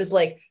 so that it was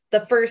like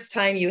the first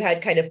time you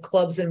had kind of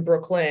clubs in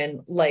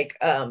Brooklyn,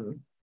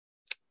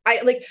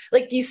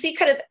 you see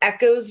kind of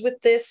echoes with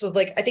this with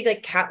like, I think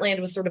like Catland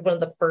was sort of one of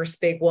the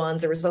first big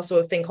ones. There was also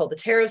a thing called the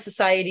Tarot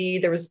Society.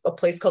 There was a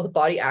place called the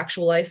Body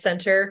Actualized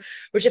Center,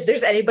 which if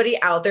there's anybody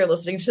out there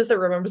listening to this that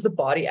remembers the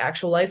Body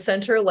Actualized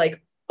Center,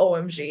 like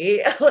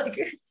OMG, like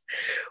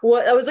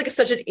what, that was like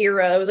such an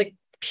era. It was like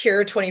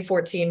pure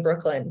 2014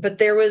 Brooklyn. But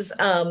there was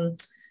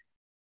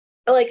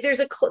like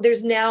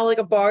there's now like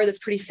a bar that's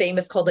pretty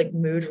famous called like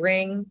Mood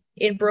Ring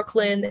in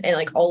Brooklyn, and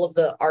like all of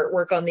the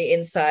artwork on the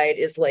inside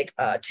is like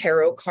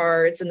tarot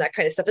cards and that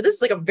kind of stuff. But this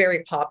is like a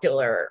very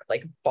popular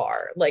like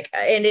bar, like,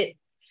 and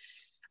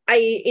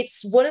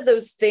it's one of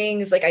those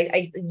things like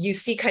you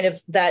see kind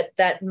of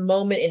that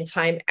moment in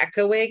time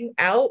echoing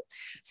out.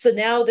 So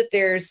now that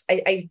there's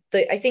I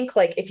think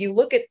like if you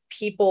look at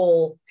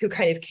people who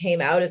kind of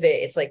came out of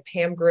it, it's like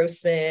Pam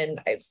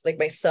Grossman, it's like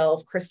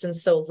myself, Kristen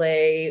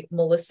Soleil,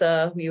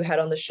 Melissa, who you had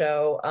on the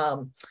show,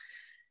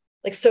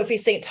 like Sophie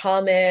St.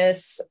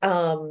 Thomas,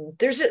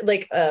 there's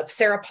like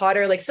Sarah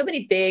Potter, like so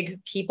many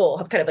big people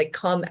have kind of like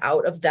come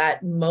out of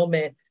that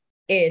moment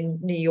in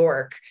New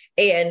York.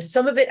 And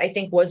some of it, I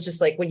think, was just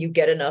like when you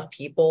get enough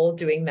people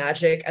doing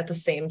magic at the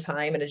same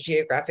time in a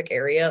geographic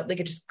area, like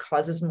it just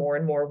causes more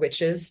and more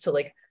witches to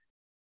like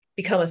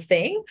become a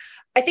thing.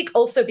 I think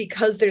also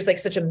because there's like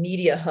such a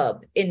media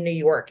hub in New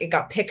York, it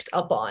got picked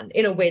up on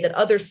in a way that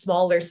other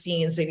smaller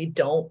scenes maybe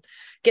don't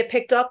get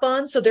picked up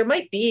on. So there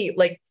might be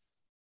like,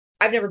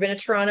 I've never been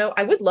to Toronto.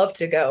 I would love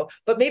to go,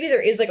 but maybe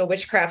there is like a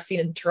witchcraft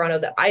scene in Toronto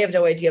that I have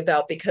no idea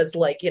about because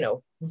like, you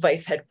know,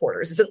 Vice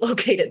headquarters isn't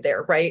located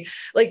there, right?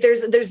 Like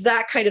there's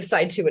that kind of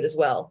side to it as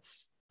well.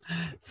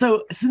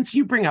 So since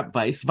you bring up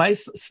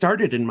Vice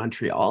started in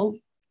Montreal.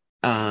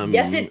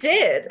 Yes, it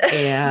did.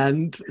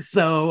 And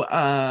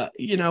so,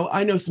 you know,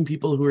 I know some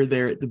people who were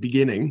there at the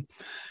beginning,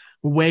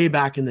 way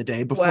back in the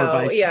day before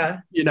Vice,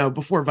 you know,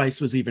 before Vice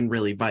was even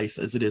really Vice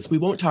as it is. We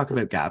won't talk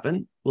about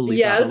Gavin. We'll leave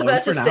that alone. I was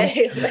about to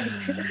say.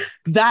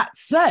 That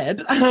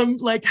said,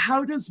 like,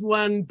 how does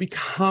one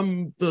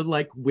become the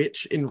like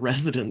witch in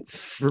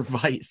residence for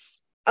Vice?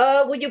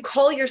 Well, you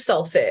call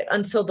yourself it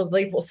until the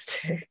label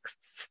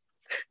sticks.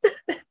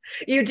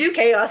 You do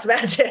chaos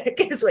magic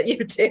is what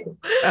you do.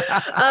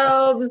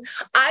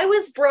 I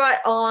was brought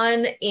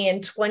on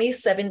in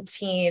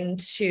 2017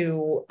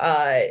 to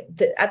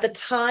at the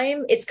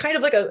time, it's kind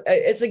of like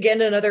it's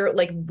again another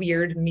like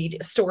weird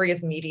media story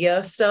of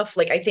media stuff.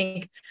 Like I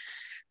think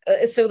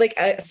so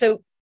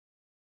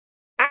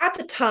at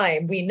the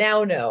time, we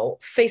now know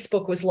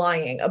Facebook was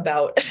lying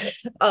about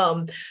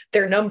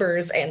their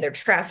numbers and their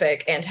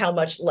traffic and how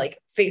much like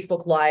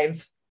Facebook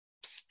Live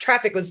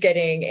traffic was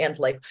getting and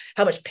like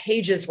how much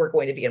pages were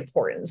going to be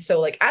important. So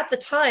like at the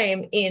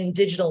time in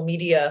digital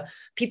media,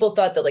 people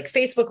thought that like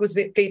Facebook was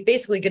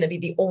basically going to be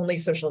the only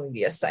social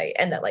media site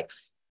and that like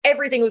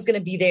everything was going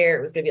to be there.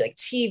 It was going to be like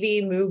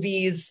TV,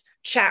 movies,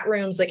 chat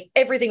rooms, like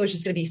everything was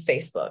just going to be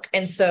Facebook.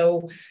 And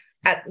so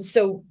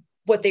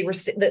what they were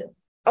that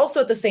also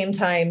at the same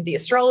time, the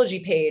astrology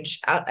page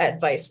at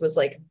Vice was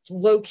like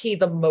low key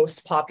the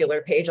most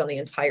popular page on the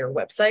entire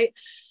website.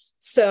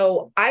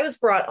 So I was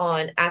brought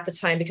on at the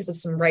time because of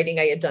some writing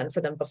I had done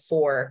for them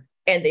before.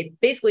 And they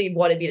basically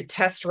wanted me to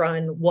test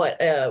run what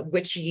a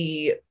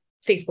witchy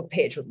Facebook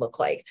page would look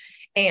like.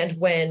 And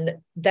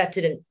when that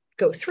didn't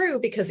go through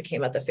because it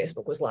came out that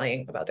Facebook was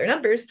lying about their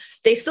numbers,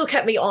 they still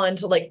kept me on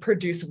to like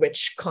produce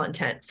witch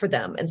content for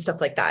them and stuff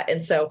like that. And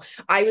so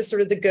I was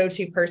sort of the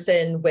go-to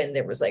person when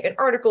there was like an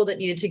article that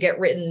needed to get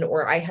written,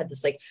 or I had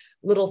this like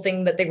little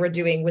thing that they were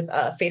doing with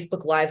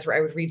Facebook Lives where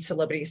I would read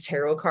celebrities'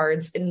 tarot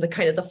cards in the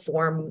kind of the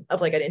form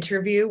of like an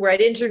interview where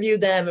I'd interview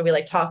them and we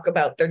like talk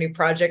about their new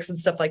projects and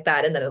stuff like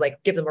that. And then I'd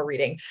like give them a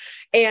reading.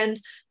 And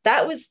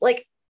that was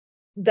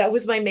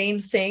my main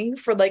thing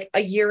for like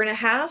a year and a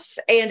half.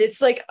 And it's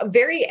like a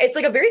very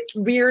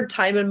weird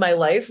time in my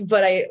life,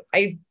 but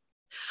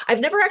I've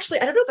never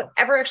actually, I don't know if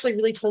I've ever actually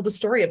really told the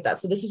story of that.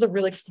 So this is a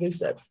real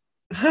exclusive.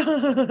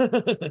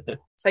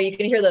 So you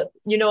can hear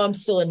I'm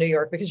still in New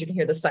York because you can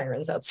hear the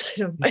sirens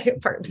outside of my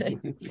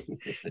apartment.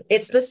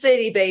 It's the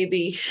city,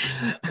 baby.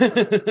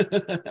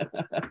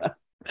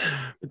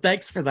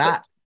 Thanks for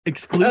that.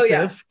 Exclusive. Oh,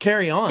 yeah.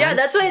 Carry on. Yeah,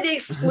 that's why the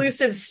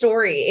exclusive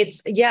story.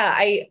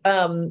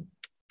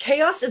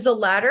 Chaos is a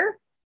ladder,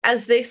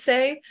 as they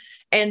say,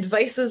 and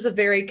Vice is a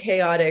very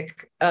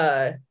chaotic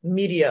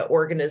media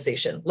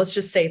organization. Let's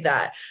just say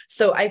that.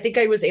 So I think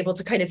I was able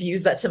to kind of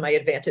use that to my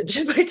advantage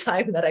in my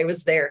time that I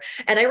was there.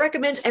 And I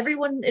recommend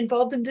everyone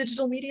involved in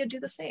digital media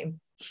do the same.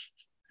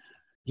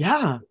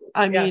 Yeah.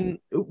 I mean,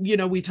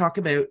 we talk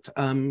about,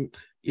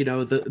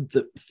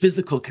 the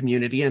physical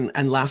community.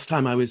 And last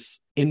time I was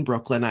in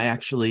Brooklyn, I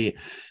actually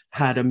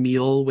had a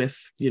meal with,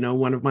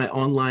 one of my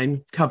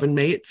online coven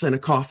mates and a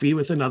coffee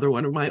with another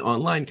one of my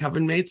online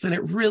coven mates. And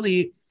it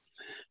really,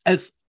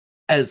 as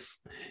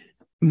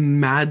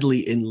madly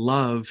in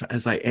love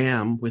as I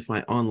am with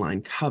my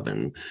online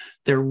coven,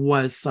 there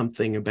was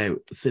something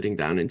about sitting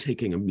down and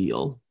taking a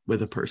meal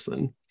with a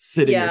person,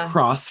 sitting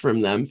across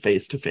from them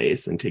face to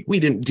face we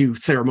didn't do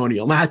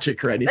ceremonial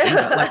magic or anything,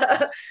 but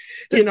like,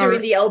 just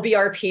doing the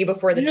LBRP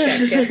before the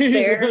check gets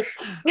there.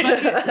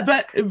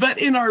 but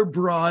in our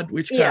broad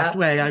witchcraft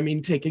way, I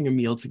mean, taking a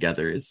meal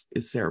together is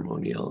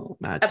ceremonial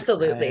magic.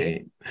 Absolutely.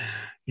 Right?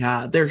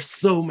 Yeah, there's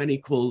so many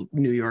cool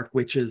New York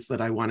witches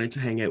that I wanted to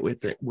hang out with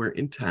that were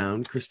in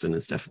town. Kristen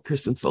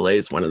Soleil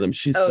is one of them.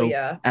 She's so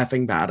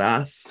effing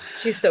badass.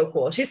 She's so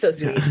cool. She's so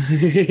sweet.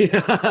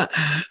 Yeah.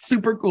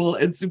 Super cool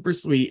and super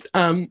sweet.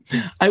 I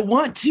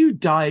want to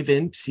dive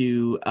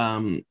into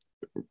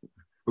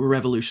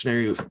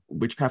revolutionary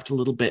witchcraft a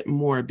little bit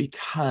more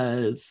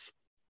because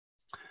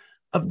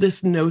of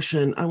this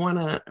notion. I want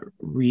to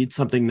read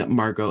something that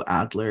Margot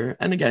Adler,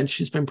 and again,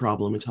 she's been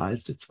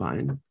problematized. It's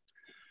fine.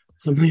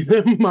 Something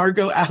that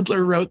Margot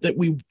Adler wrote that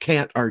we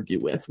can't argue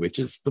with, which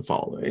is the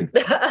following.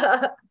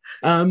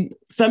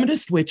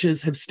 Feminist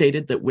witches have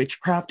stated that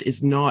witchcraft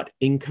is not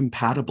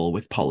incompatible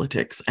with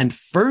politics, and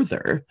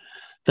further,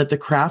 that the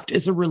craft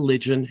is a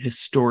religion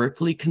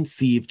historically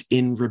conceived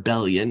in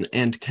rebellion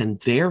and can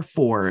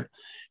therefore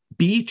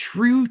be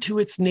true to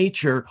its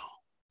nature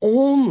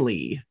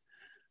only,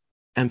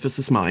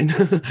 emphasis mine,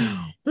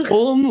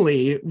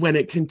 only when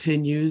it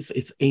continues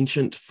its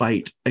ancient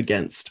fight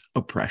against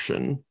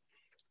oppression.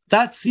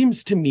 That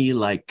seems to me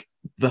like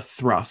the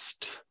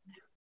thrust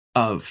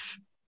of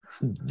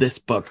this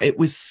book. It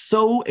was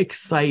so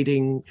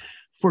exciting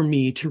for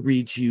me to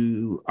read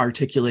you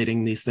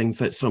articulating these things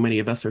that so many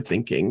of us are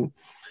thinking,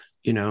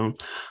 you know.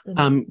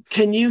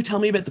 Can you tell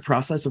me about the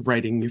process of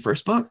writing your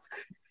first book?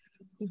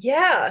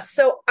 Yeah,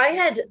 so I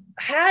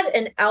had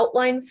an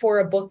outline for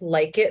a book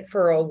like it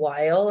for a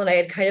while, and I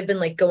had kind of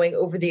been like going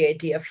over the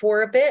idea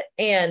for a bit,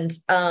 and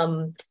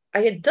I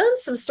had done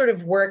some sort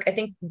of work, I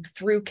think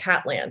through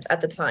Catland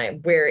at the time,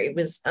 where it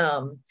was,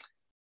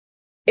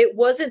 it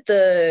wasn't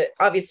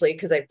obviously,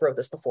 because I wrote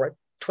this before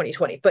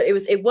 2020, but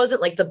it wasn't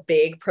like the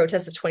big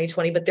protest of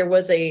 2020, but there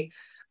was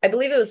I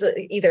believe it was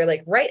either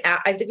like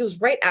I think it was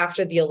right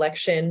after the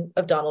election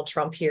of Donald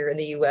Trump here in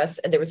the US.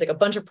 And there was like a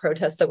bunch of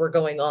protests that were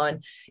going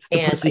on.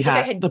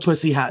 The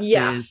pussy hat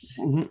phase.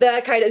 Mm-hmm.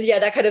 That kind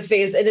of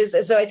phase. It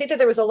is. So I think that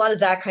there was a lot of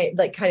that kind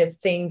of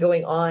thing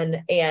going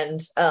on.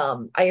 And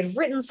I had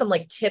written some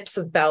like tips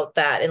about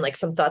that and like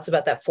some thoughts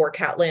about that for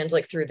Catland,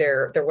 like through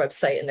their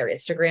website and their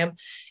Instagram.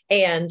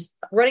 And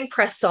Running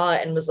Press saw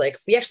it and was like,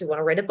 we actually want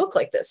to write a book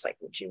like this. Like,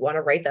 would you want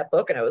to write that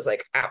book? And I was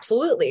like,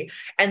 absolutely.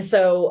 And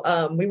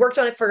so we worked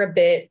on it for a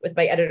bit with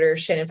my editor,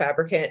 Shannon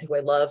Fabricant, who I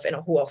love and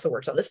who also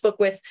worked on this book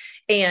with.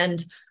 And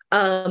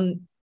so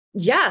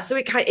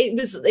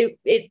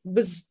it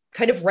was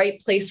kind of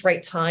right place,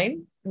 right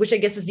time, which I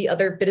guess is the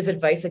other bit of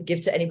advice I'd give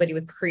to anybody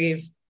with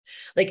creative,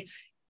 like,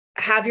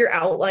 have your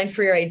outline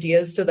for your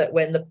ideas so that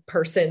when the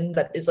person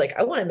that is like,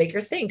 I want to make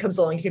your thing comes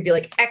along, you can be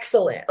like,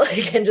 excellent,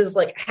 like, and just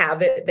like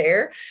have it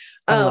there.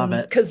 I love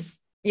it.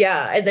 Cause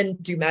and then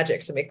do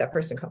magic to make that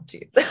person come to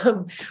you.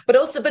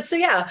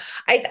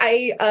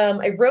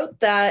 I wrote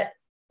that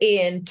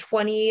in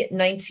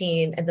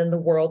 2019 and then the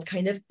world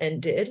kind of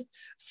ended.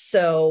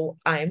 So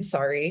I'm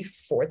sorry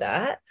for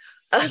that.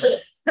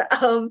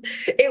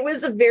 It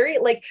was a very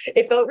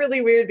it felt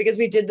really weird because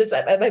we did this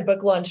at my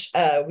book launch.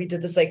 We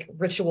did this like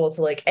ritual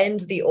to like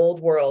end the old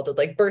world and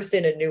like birth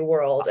in a new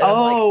world.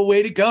 And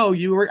way to go.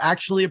 You were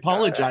actually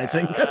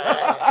apologizing.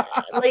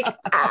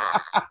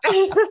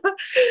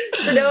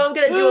 So now I'm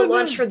going to do a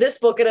launch for this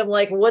book. And I'm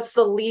like, what's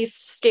the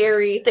least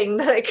scary thing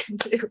that I can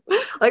do?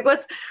 Like,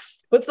 what's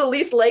the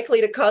least likely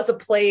to cause a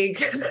plague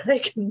that I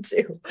can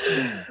do?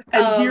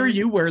 And here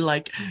you were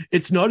like,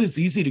 it's not as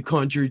easy to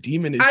conjure a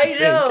demon as I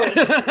know.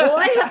 Well,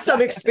 I have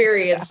some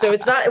experience, so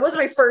it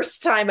wasn't my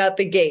first time out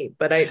the gate,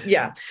 but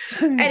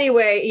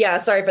anyway,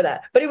 sorry for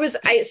that. But it was,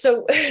 I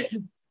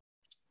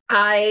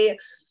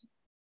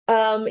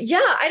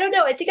don't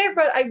know. I think I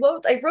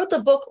wrote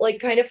the book like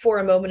kind of for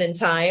a moment in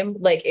time.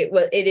 Like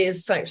it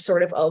is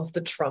sort of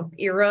the Trump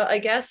era, I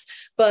guess.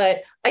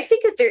 But I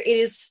think that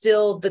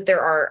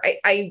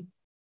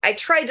I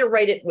tried to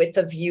write it with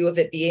a view of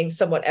it being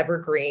somewhat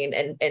evergreen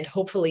and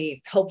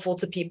hopefully helpful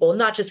to people,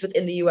 not just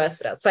within the US,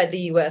 but outside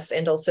the US,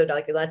 and also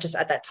not just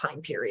at that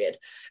time period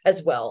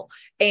as well.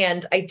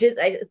 And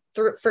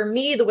for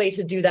me, the way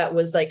to do that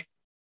was like,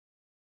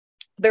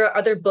 there are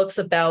other books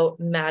about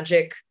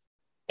magic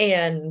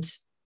and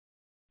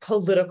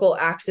political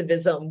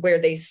activism where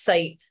they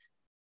cite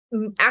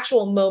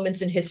actual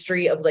moments in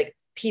history of like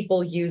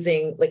people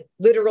using like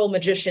literal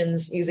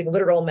magicians using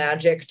literal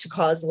magic to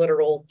cause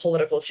literal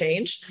political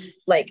change,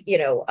 like,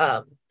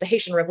 the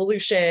Haitian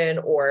Revolution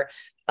or,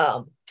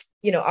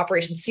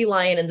 Operation Sea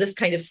Lion and this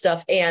kind of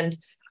stuff. And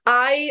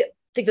I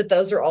think that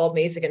those are all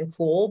amazing and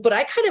cool, but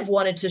I kind of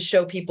wanted to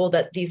show people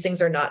that these things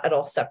are not at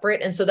all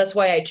separate. And so that's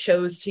why I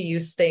chose to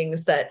use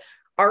things that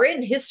are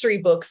in history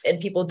books and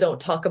people don't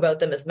talk about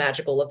them as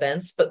magical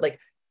events, but like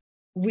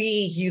we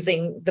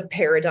using the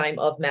paradigm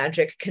of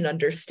magic can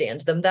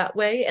understand them that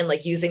way. And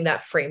like using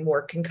that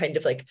framework can kind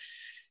of like,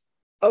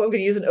 I'm going to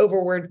use an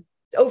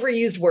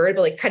overused word,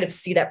 but like kind of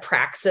see that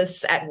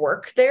praxis at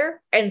work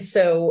there. And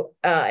so,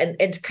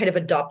 and kind of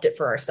adopt it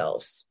for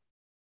ourselves.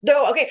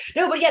 So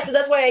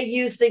that's why I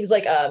use things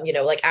like,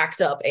 like ACT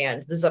UP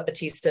and the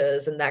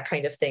Zapatistas and that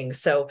kind of thing.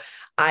 So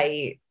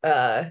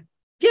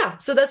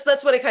so that's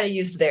what I kind of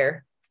used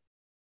there.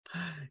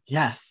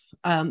 Yes.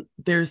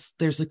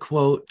 There's a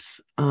quote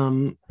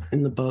in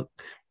the book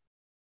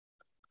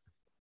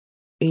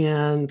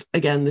And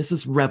again, this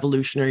is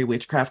Revolutionary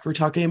Witchcraft. We're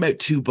talking about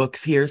 2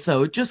 books here.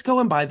 So just go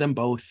and buy them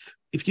both.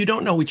 If you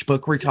don't know which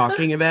book we're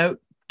talking about,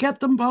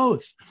 get them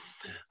both.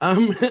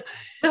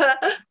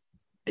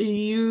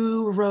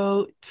 You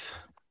wrote,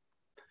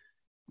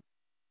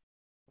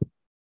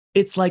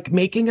 it's like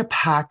making a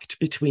pact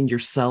between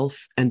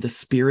yourself and the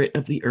spirit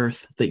of the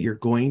earth that you're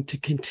going to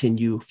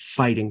continue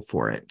fighting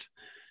for it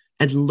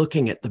and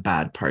looking at the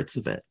bad parts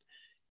of it,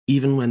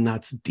 even when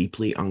that's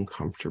deeply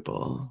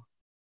uncomfortable.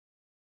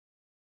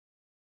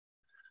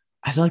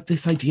 I like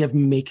this idea of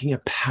making a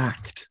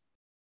pact,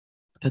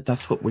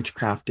 that's what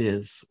witchcraft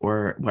is,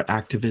 or what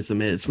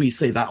activism is. We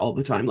say that all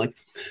the time. Like,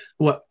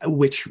 what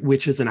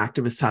witches and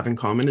activists have in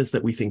common is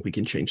that we think we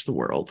can change the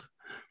world.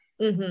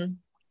 Mm-hmm.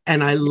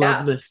 And I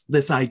love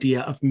this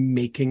idea of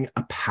making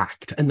a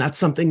pact. And that's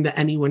something that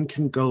anyone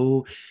can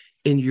go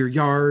in your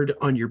yard,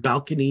 on your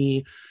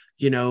balcony,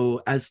 you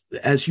know, as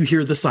you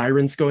hear the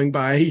sirens going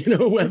by, you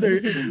know,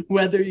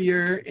 whether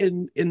you're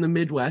in the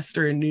Midwest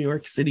or in New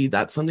York City,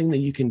 that's something that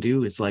you can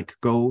do, is like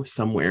go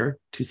somewhere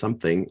to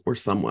something or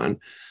someone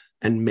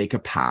and make a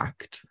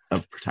pact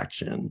of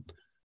protection.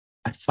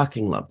 I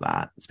fucking love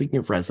that. Speaking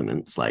of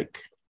resonance,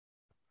 like,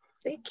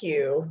 thank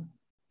you.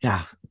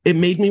 Yeah, it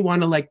made me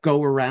want to like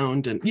go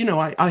around and, you know,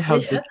 I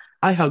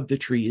hug the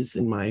trees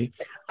in my.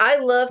 I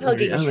love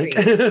hugging trees.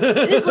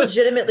 It is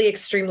legitimately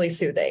extremely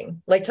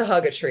soothing, like to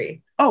hug a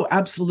tree. Oh,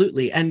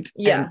 absolutely. And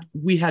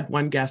we had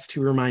one guest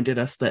who reminded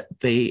us that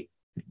they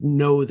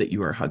know that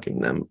you are hugging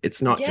them.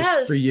 It's not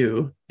just for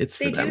you. It's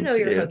for them. They do know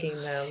you're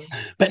hugging them.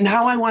 But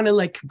now I want to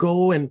like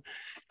go and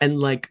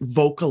like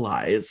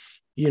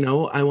vocalize, you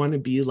know, I want to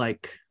be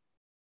like,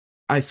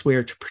 I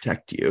swear to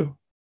protect you,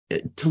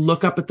 to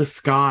look up at the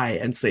sky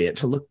and say it,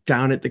 to look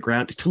down at the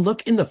ground, to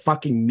look in the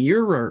fucking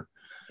mirror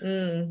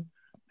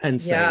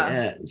and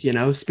say it, you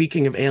know,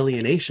 speaking of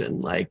alienation,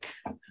 like,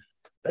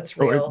 that's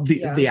real. Or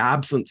the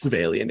absence of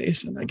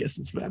alienation, I guess,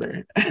 is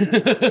better.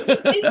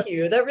 Thank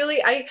you. That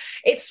really,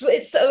 it's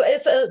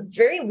a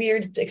very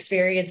weird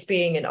experience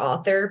being an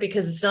author,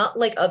 because it's not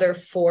like other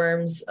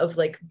forms of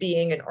like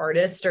being an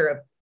artist or a,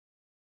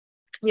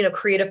 you know,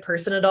 creative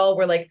person at all,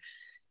 where like,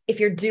 if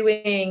you're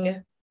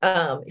doing,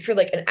 if you're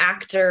like an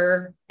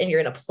actor and you're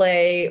in a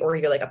play, or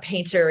you're like a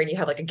painter and you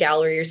have like a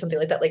gallery or something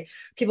like that, like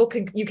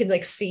you can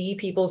like see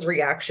people's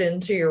reaction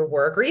to your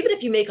work. Or even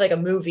if you make like a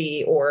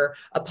movie or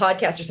a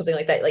podcast or something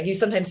like that, like you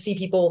sometimes see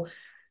people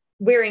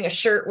wearing a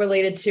shirt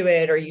related to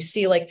it, or you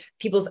see like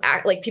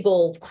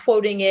people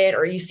quoting it,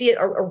 or you see it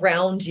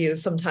around you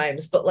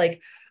sometimes. But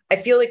like, I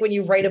feel like when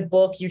you write a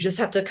book, you just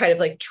have to kind of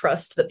like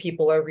trust that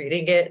people are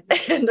reading it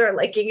and are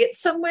liking it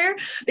somewhere,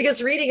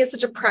 because reading is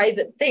such a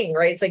private thing,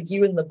 right? It's like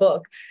you and the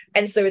book.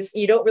 And so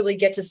you don't really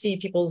get to see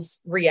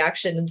people's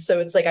reaction. And so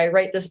it's like, I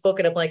write this book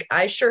and I'm like,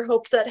 I sure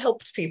hoped that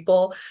helped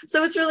people.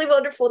 So it's really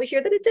wonderful to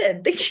hear that it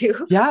did. Thank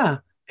you. Yeah,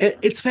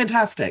 it's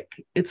fantastic.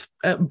 It's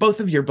both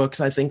of your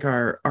books, I think,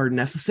 are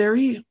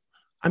necessary.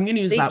 I'm going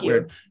to use that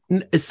word,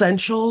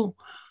 essential,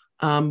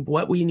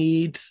 what we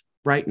need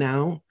right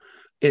now.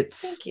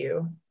 Thank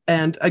you.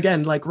 And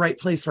again, like right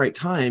place, right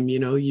time, you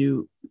know,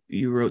 you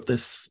wrote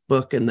this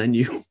book and then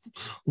you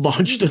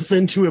launched us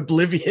into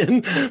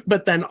oblivion,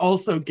 but then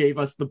also gave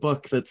us the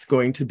book that's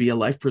going to be a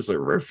life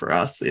preserver for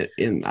us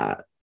in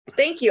that.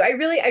 Thank you. I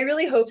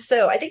really hope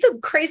so. I think the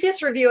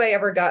craziest review I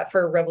ever got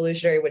for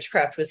Revolutionary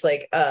Witchcraft was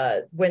like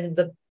when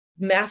the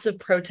massive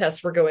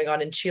protests were going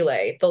on in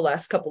Chile the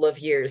last couple of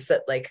years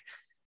that, like,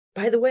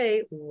 by the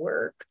way,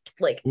 worked.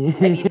 Like, I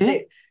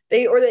mean,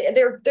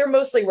 they're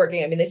mostly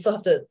working. I mean,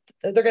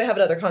 they're going to have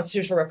another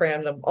constitutional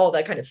referendum, all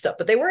that kind of stuff,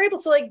 but they were able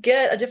to like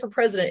get a different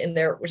president in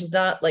there, which is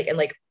not like, and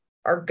like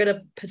are going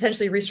to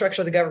potentially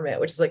restructure the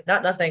government, which is like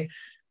not nothing.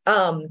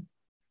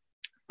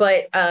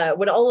 But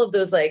when all of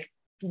those like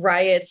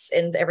riots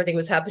and everything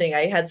was happening,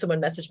 I had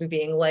someone message me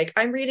being like,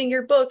 I'm reading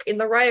your book in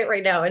the riot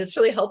right now, and it's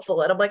really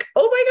helpful. And I'm like,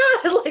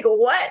 oh my God, like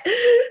what?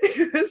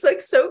 It was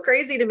like so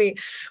crazy to me.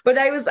 But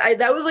that was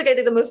like, I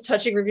think the most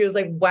touching review was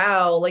like,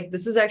 wow, like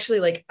this is actually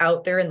like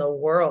out there in the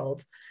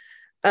world.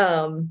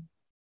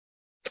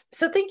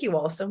 So thank you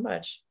all so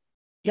much.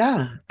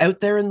 Yeah, out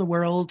there in the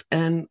world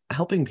and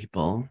helping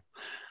people.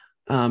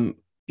 You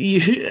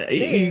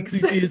use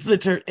the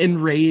term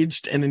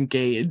enraged and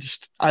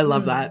engaged. I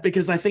love that,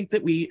 because I think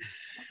that we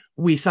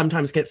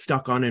sometimes get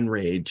stuck on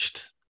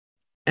enraged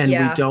and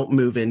we don't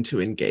move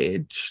into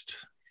engaged.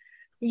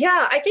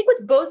 Yeah, I think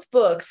with both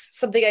books,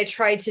 something I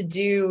try to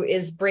do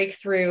is break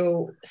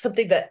through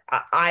something that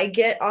I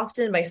get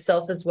often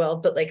myself as well,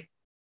 but like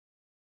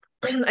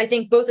I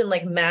think both in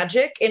like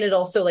magic and it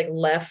also like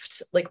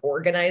left like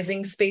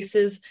organizing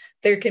spaces,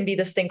 there can be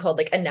this thing called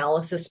like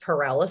analysis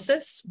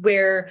paralysis,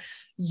 where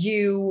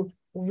you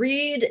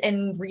read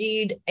and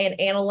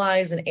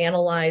analyze. And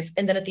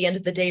then at the end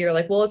of the day, you're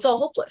like, well, it's all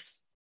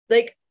hopeless.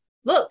 Like,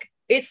 look,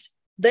 it's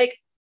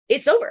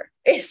over.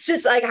 It's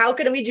just like, how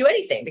can we do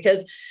anything?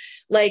 Because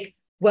like,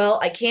 well,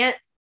 I can't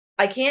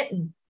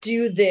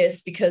do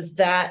this because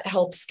that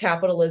helps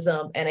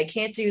capitalism. And I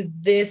can't do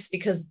this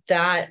because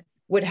that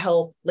would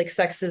help like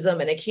sexism,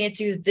 and I can't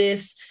do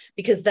this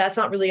because that's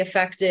not really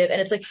effective.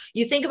 And it's like,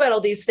 you think about all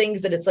these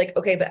things and it's like,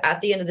 okay, but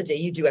at the end of the day,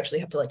 you do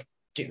actually have to like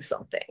do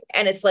something.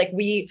 And it's like,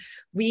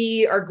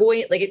 we are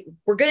going, like,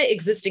 we're going to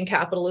exist in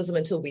capitalism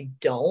until we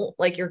don't.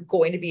 Like, you're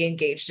going to be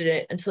engaged in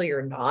it until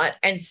you're not.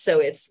 And so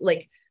it's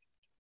like,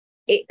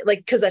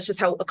 because that's just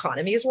how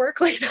economies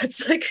work. Like,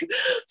 that's like,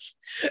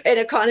 an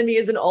economy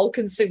is an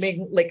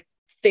all-consuming like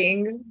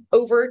thing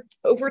over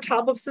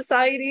top of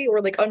society, or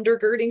like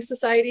undergirding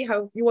society,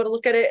 how you want to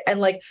look at it.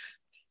 And like,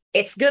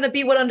 it's going to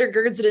be what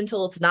undergirds it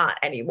until it's not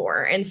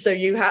anymore. And so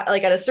you have,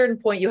 like, at a certain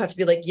point, you have to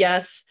be like,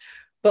 yes,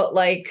 but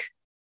like,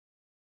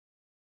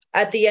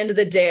 at the end of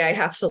the day, I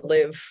have to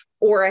live,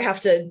 or I have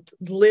to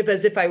live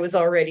as if I was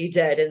already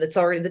dead, and it's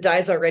already, the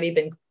die's already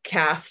been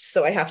cast.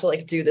 So I have to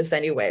like do this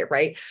anyway.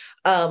 Right.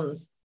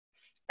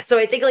 So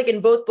I think like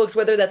in both books,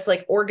 whether that's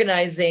like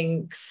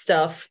organizing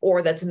stuff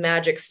or that's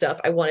magic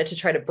stuff, I wanted to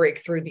try to break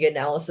through the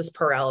analysis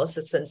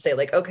paralysis and say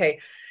like, okay,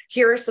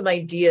 here are some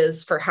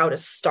ideas for how to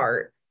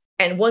start.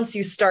 And once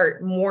you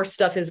start, more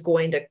stuff is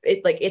going to,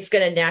 it's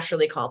going to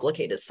naturally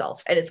complicate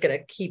itself, and it's going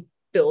to keep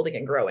building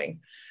and growing.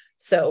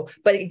 So,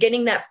 but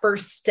getting that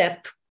first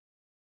step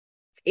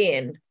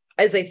in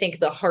is, I think,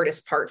 the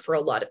hardest part for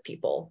a lot of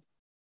people.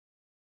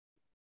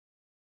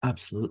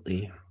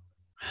 Absolutely.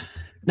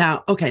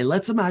 Now, okay,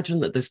 let's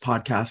imagine that this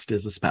podcast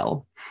is a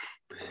spell.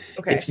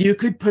 Okay. If you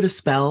could put a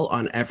spell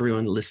on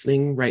everyone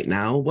listening right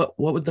now, what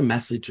would the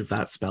message of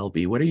that spell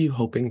be? What are you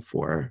hoping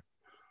for?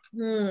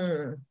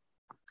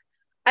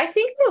 I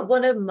think that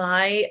one of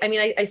my, I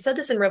mean, I said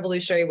this in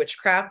Revolutionary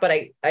Witchcraft, but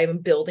I'm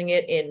building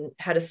it in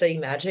How to Study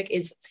Magic,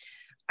 is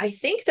I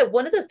think that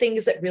one of the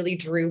things that really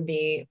drew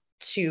me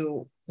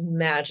to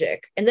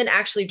magic, and then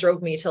actually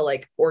drove me to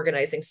like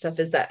organizing stuff,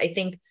 is that I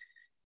think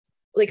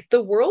like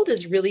the world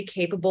is really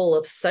capable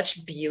of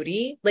such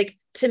beauty. Like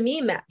to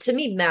me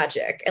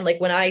magic, and like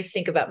when I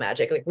think about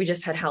magic, like we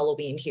just had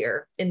Halloween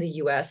here in the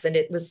US, and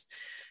it was,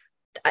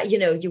 you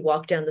know, you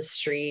walk down the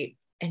street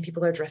and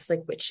people are dressed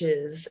like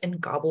witches and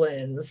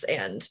goblins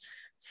and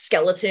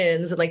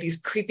skeletons and like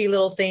these creepy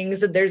little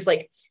things, and there's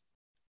like,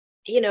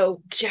 you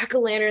know,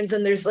 jack-o'-lanterns,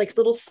 and there's like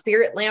little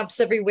spirit lamps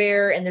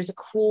everywhere, and there's a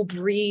cool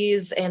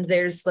breeze, and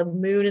there's the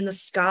moon in the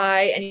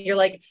sky, and you're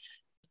like,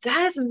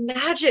 that is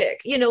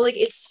magic. You know, like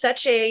it's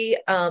such a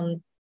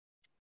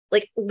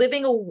like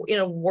living in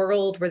a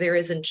world where there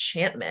is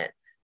enchantment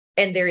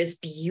and there is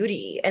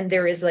beauty and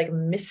there is like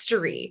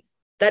mystery.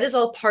 That is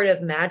all part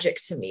of magic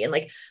to me. And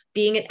like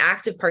being an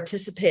active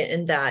participant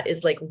in that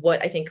is like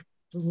what I think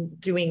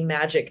doing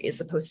magic is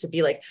supposed to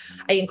be like.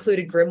 I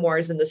included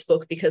grimoires in this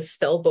book because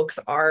spell books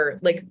are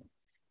like,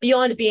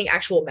 beyond being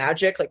actual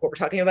magic, like what we're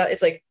talking about,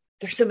 it's like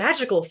they're so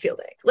magical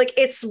feeling. Like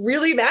it's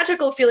really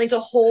magical feeling to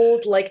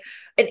hold like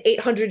an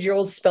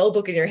 800-year-old spell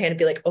book in your hand and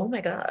be like, oh my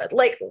God,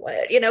 like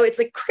what, you know, it's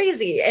like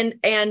crazy.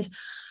 And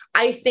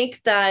I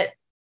think that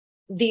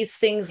these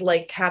things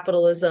like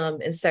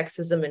capitalism and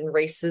sexism and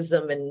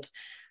racism and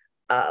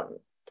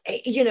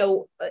you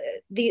know,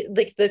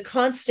 the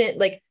constant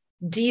like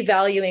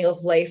devaluing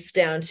of life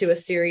down to a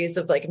series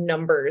of like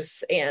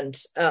numbers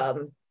and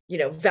you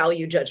know,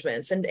 value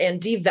judgments and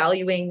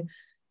devaluing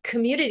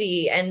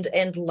community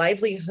and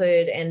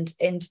livelihood and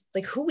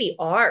like who we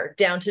are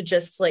down to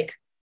just like,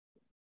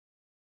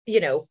 you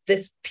know,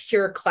 this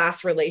pure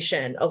class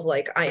relation of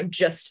like, I'm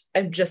just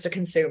a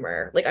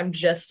consumer, like I'm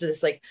just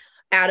this like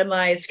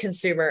atomized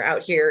consumer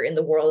out here in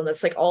the world, and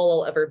that's like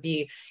all I'll ever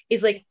be,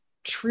 is like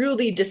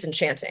truly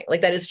disenchanting.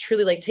 Like that is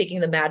truly like taking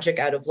the magic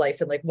out of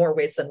life in like more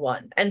ways than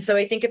one. And so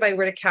I think if I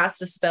were to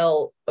cast a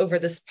spell over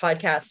this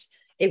podcast,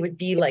 it would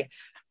be like,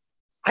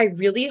 I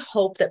really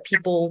hope that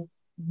people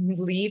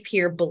leave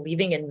here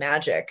believing in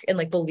magic and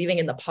like believing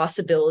in the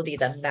possibility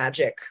that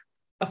magic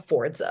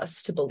affords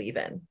us to believe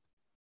in.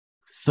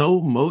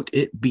 So mote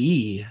it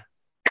be.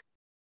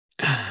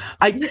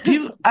 I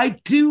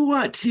do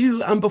want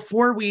to,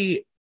 before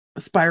we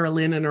spiral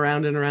in and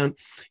around,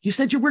 you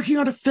said you're working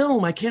on a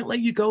film. I can't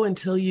let you go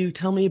until you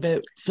tell me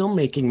about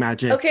filmmaking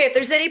magic. Okay, if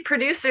there's any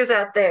producers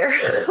out there,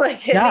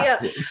 like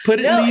put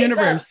it in the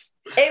universe.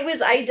 It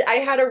was, I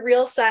had a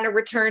real Santa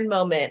return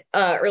moment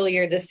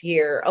earlier this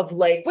year of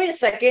like, wait a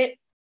second,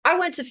 I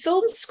went to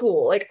film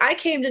school. Like I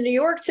came to New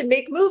York to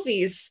make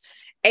movies,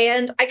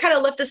 and I kind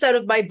of left this out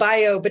of my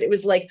bio, but it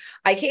was like,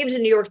 I came to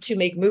New York to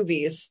make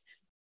movies.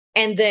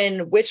 And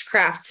then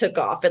witchcraft took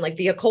off and like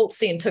the occult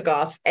scene took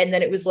off. And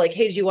then it was like,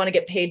 hey, do you want to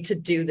get paid to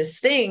do this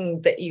thing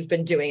that you've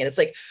been doing? And it's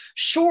like,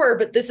 sure,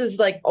 but this has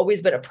like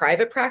always been a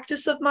private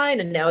practice of mine.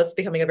 And now it's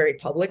becoming a very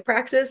public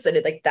practice. And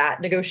it, like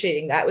that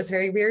negotiating, that was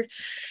very weird.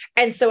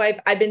 And so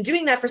I've been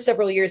doing that for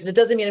several years, and it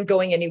doesn't mean I'm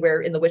going anywhere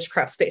in the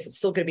witchcraft space. I'm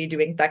still going to be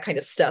doing that kind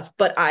of stuff.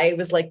 But I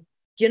was like,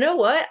 you know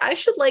what? I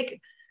should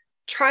like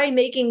try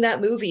making that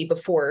movie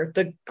before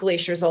the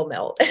glaciers all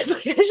melt.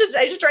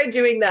 I should try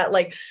doing that,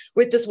 like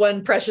with this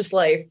one precious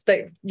life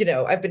that, you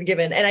know, I've been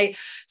given. And I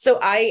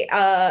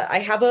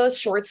have a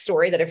short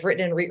story that I've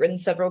written and rewritten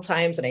several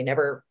times and I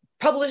never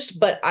published,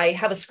 but I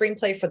have a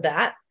screenplay for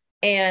that.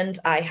 And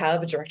I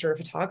have a director of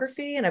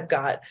photography, and I've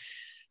got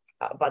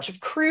a bunch of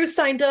crew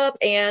signed up,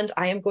 and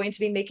I am going to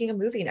be making a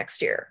movie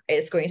next year.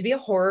 It's going to be a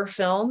horror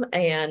film,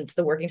 and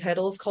the working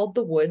title is called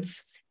The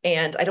Woods.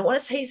 And I don't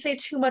want to say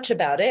too much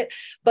about it,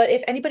 but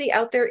if anybody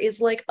out there is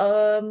like,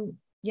 you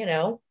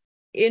know,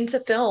 into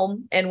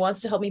film and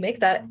wants to help me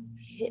make that,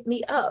 hit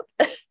me up.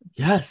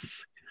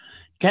 Yes.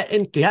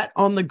 Get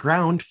on the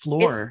ground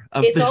floor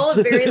of it's this. all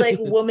a very like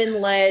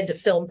woman-led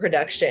film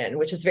production,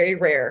 which is very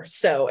rare.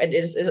 So, and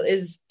it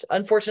is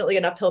unfortunately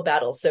an uphill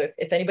battle. So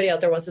if anybody out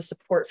there wants to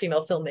support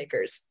female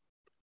filmmakers,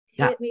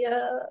 hit me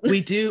up. We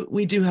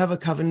do have a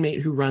coven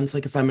mate who runs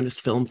like a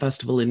feminist film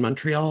festival in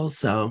Montreal.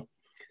 So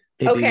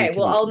okay,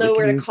 well, I'll know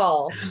where to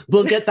call.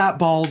 We'll get that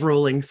ball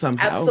rolling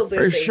somehow. Absolutely.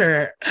 For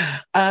sure.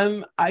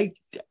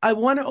 I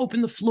want to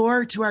open the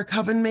floor to our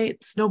coven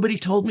mates. Nobody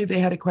told me they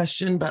had a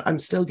question, but I'm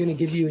still going to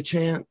give you a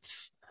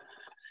chance.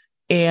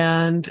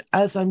 And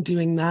as I'm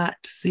doing that,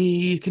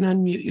 see, you can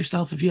unmute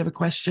yourself if you have a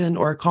question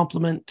or a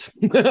compliment.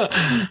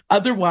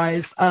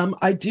 Otherwise,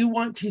 I do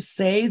want to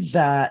say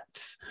that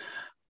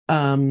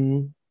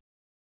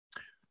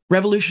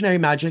Revolutionary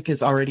Magic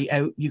is already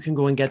out. You can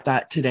go and get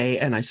that today,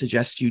 and I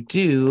suggest you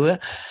do.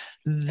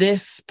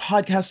 This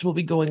podcast will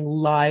be going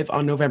live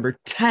on November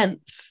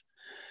 10th,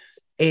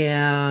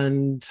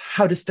 and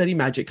How to Study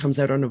Magic comes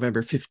out on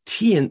November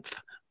 15th.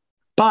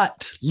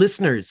 But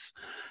listeners,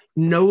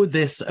 know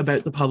this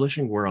about the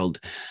publishing world.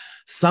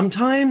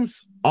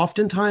 Sometimes,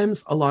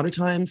 oftentimes, a lot of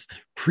times,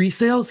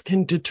 pre-sales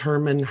can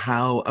determine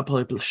how a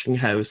publishing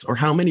house or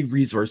how many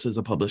resources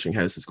a publishing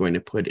house is going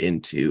to put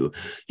into,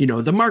 you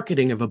know, the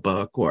marketing of a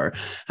book or,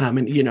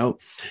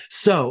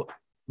 so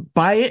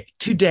buy it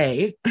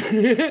today,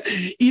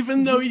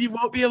 even though you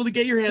won't be able to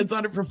get your hands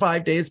on it for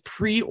 5 days.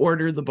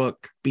 Pre-order the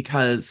book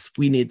because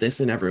we need this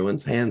in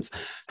everyone's hands.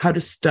 How to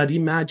Study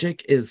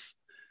Magic is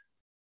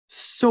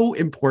so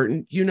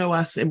important. You know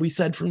us, and we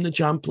said from the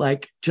jump,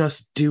 like,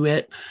 just do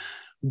it.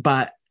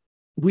 But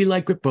we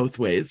like it both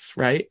ways,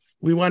 right?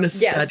 We want to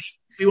study. Yes.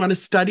 We want to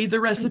study the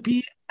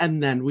recipe,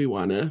 and then we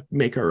want to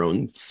make our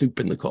own soup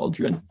in the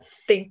cauldron.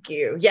 Thank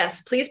you.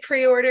 Yes, please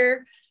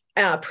pre-order.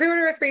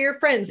 Pre-order it for your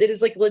friends. It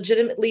is like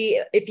legitimately,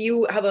 if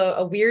you have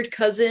a weird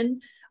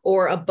cousin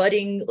or a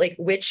budding like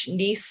witch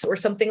niece or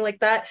something like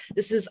that,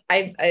 this is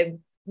I've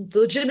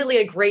legitimately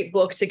a great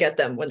book to get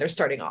them when they're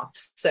starting off.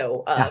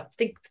 So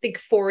think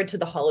forward to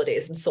the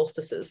holidays and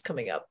solstices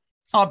coming up.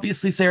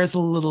 Obviously, Sarah's a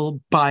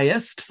little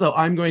biased, so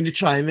I'm going to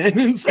chime in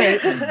and say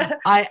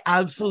I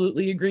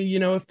absolutely agree. You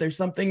know, if there's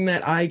something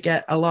that I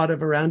get a lot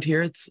of around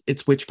here,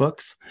 it's witch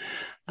books.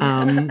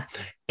 And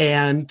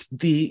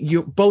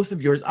both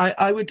of yours,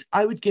 I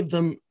would give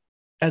them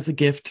as a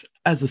gift,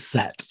 as a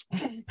set.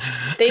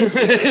 Thank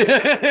you.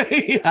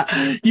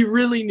 Yeah, you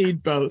really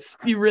need both.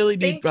 You really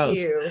need both. Thank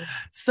you.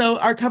 So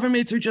our coven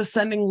mates are just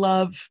sending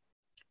love.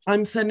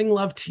 I'm sending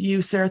love to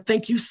you, Sarah.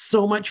 Thank you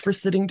so much for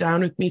sitting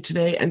down with me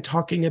today and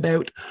talking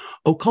about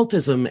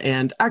occultism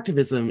and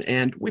activism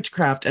and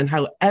witchcraft and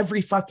how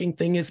every fucking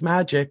thing is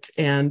magic,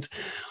 and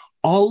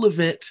all of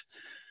it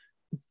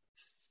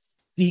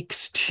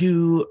seeks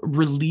to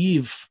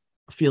relieve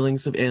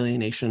feelings of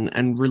alienation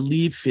and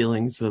relieve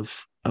feelings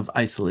of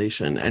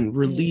isolation and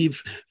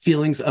relieve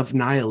feelings of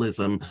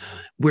nihilism.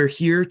 We're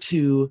here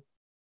to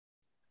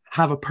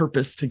have a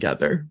purpose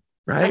together,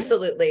 right?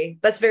 Absolutely.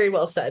 That's very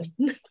well said.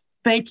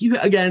 Thank you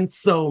again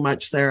so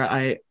much,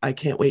 Sarah. I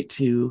can't wait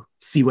to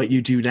see what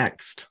you do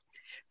next.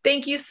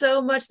 Thank you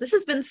so much. This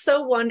has been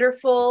so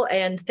wonderful.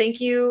 And thank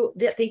you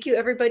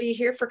everybody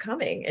here for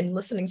coming and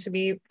listening to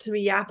me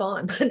yap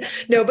on.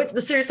 No, but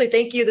seriously,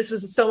 thank you. This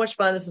was so much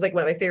fun. This is like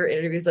one of my favorite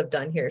interviews I've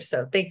done here.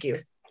 So thank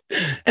you.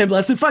 And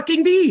blessed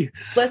fucking be.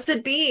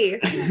 Blessed be.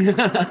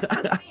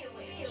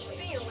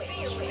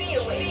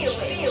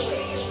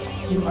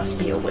 You must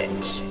be a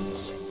witch.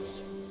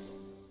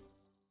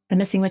 The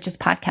Missing Witches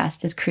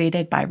podcast is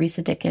created by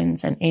Risa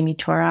Dickens and Amy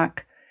Torok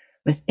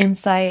with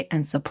insight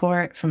and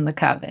support from the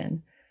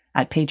Coven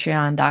at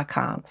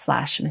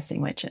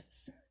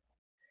patreon.com/missingwitches.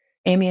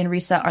 Amy and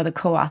Risa are the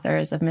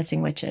co-authors of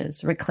Missing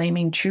Witches,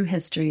 Reclaiming True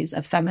Histories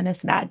of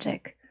Feminist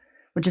Magic,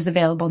 which is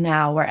available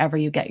now wherever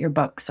you get your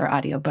books or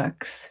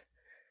audiobooks,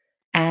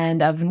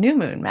 and of New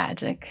Moon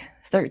Magic,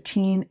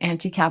 13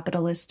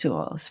 anti-capitalist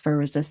tools for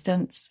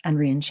resistance and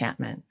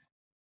reenchantment,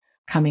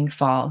 coming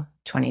fall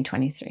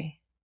 2023.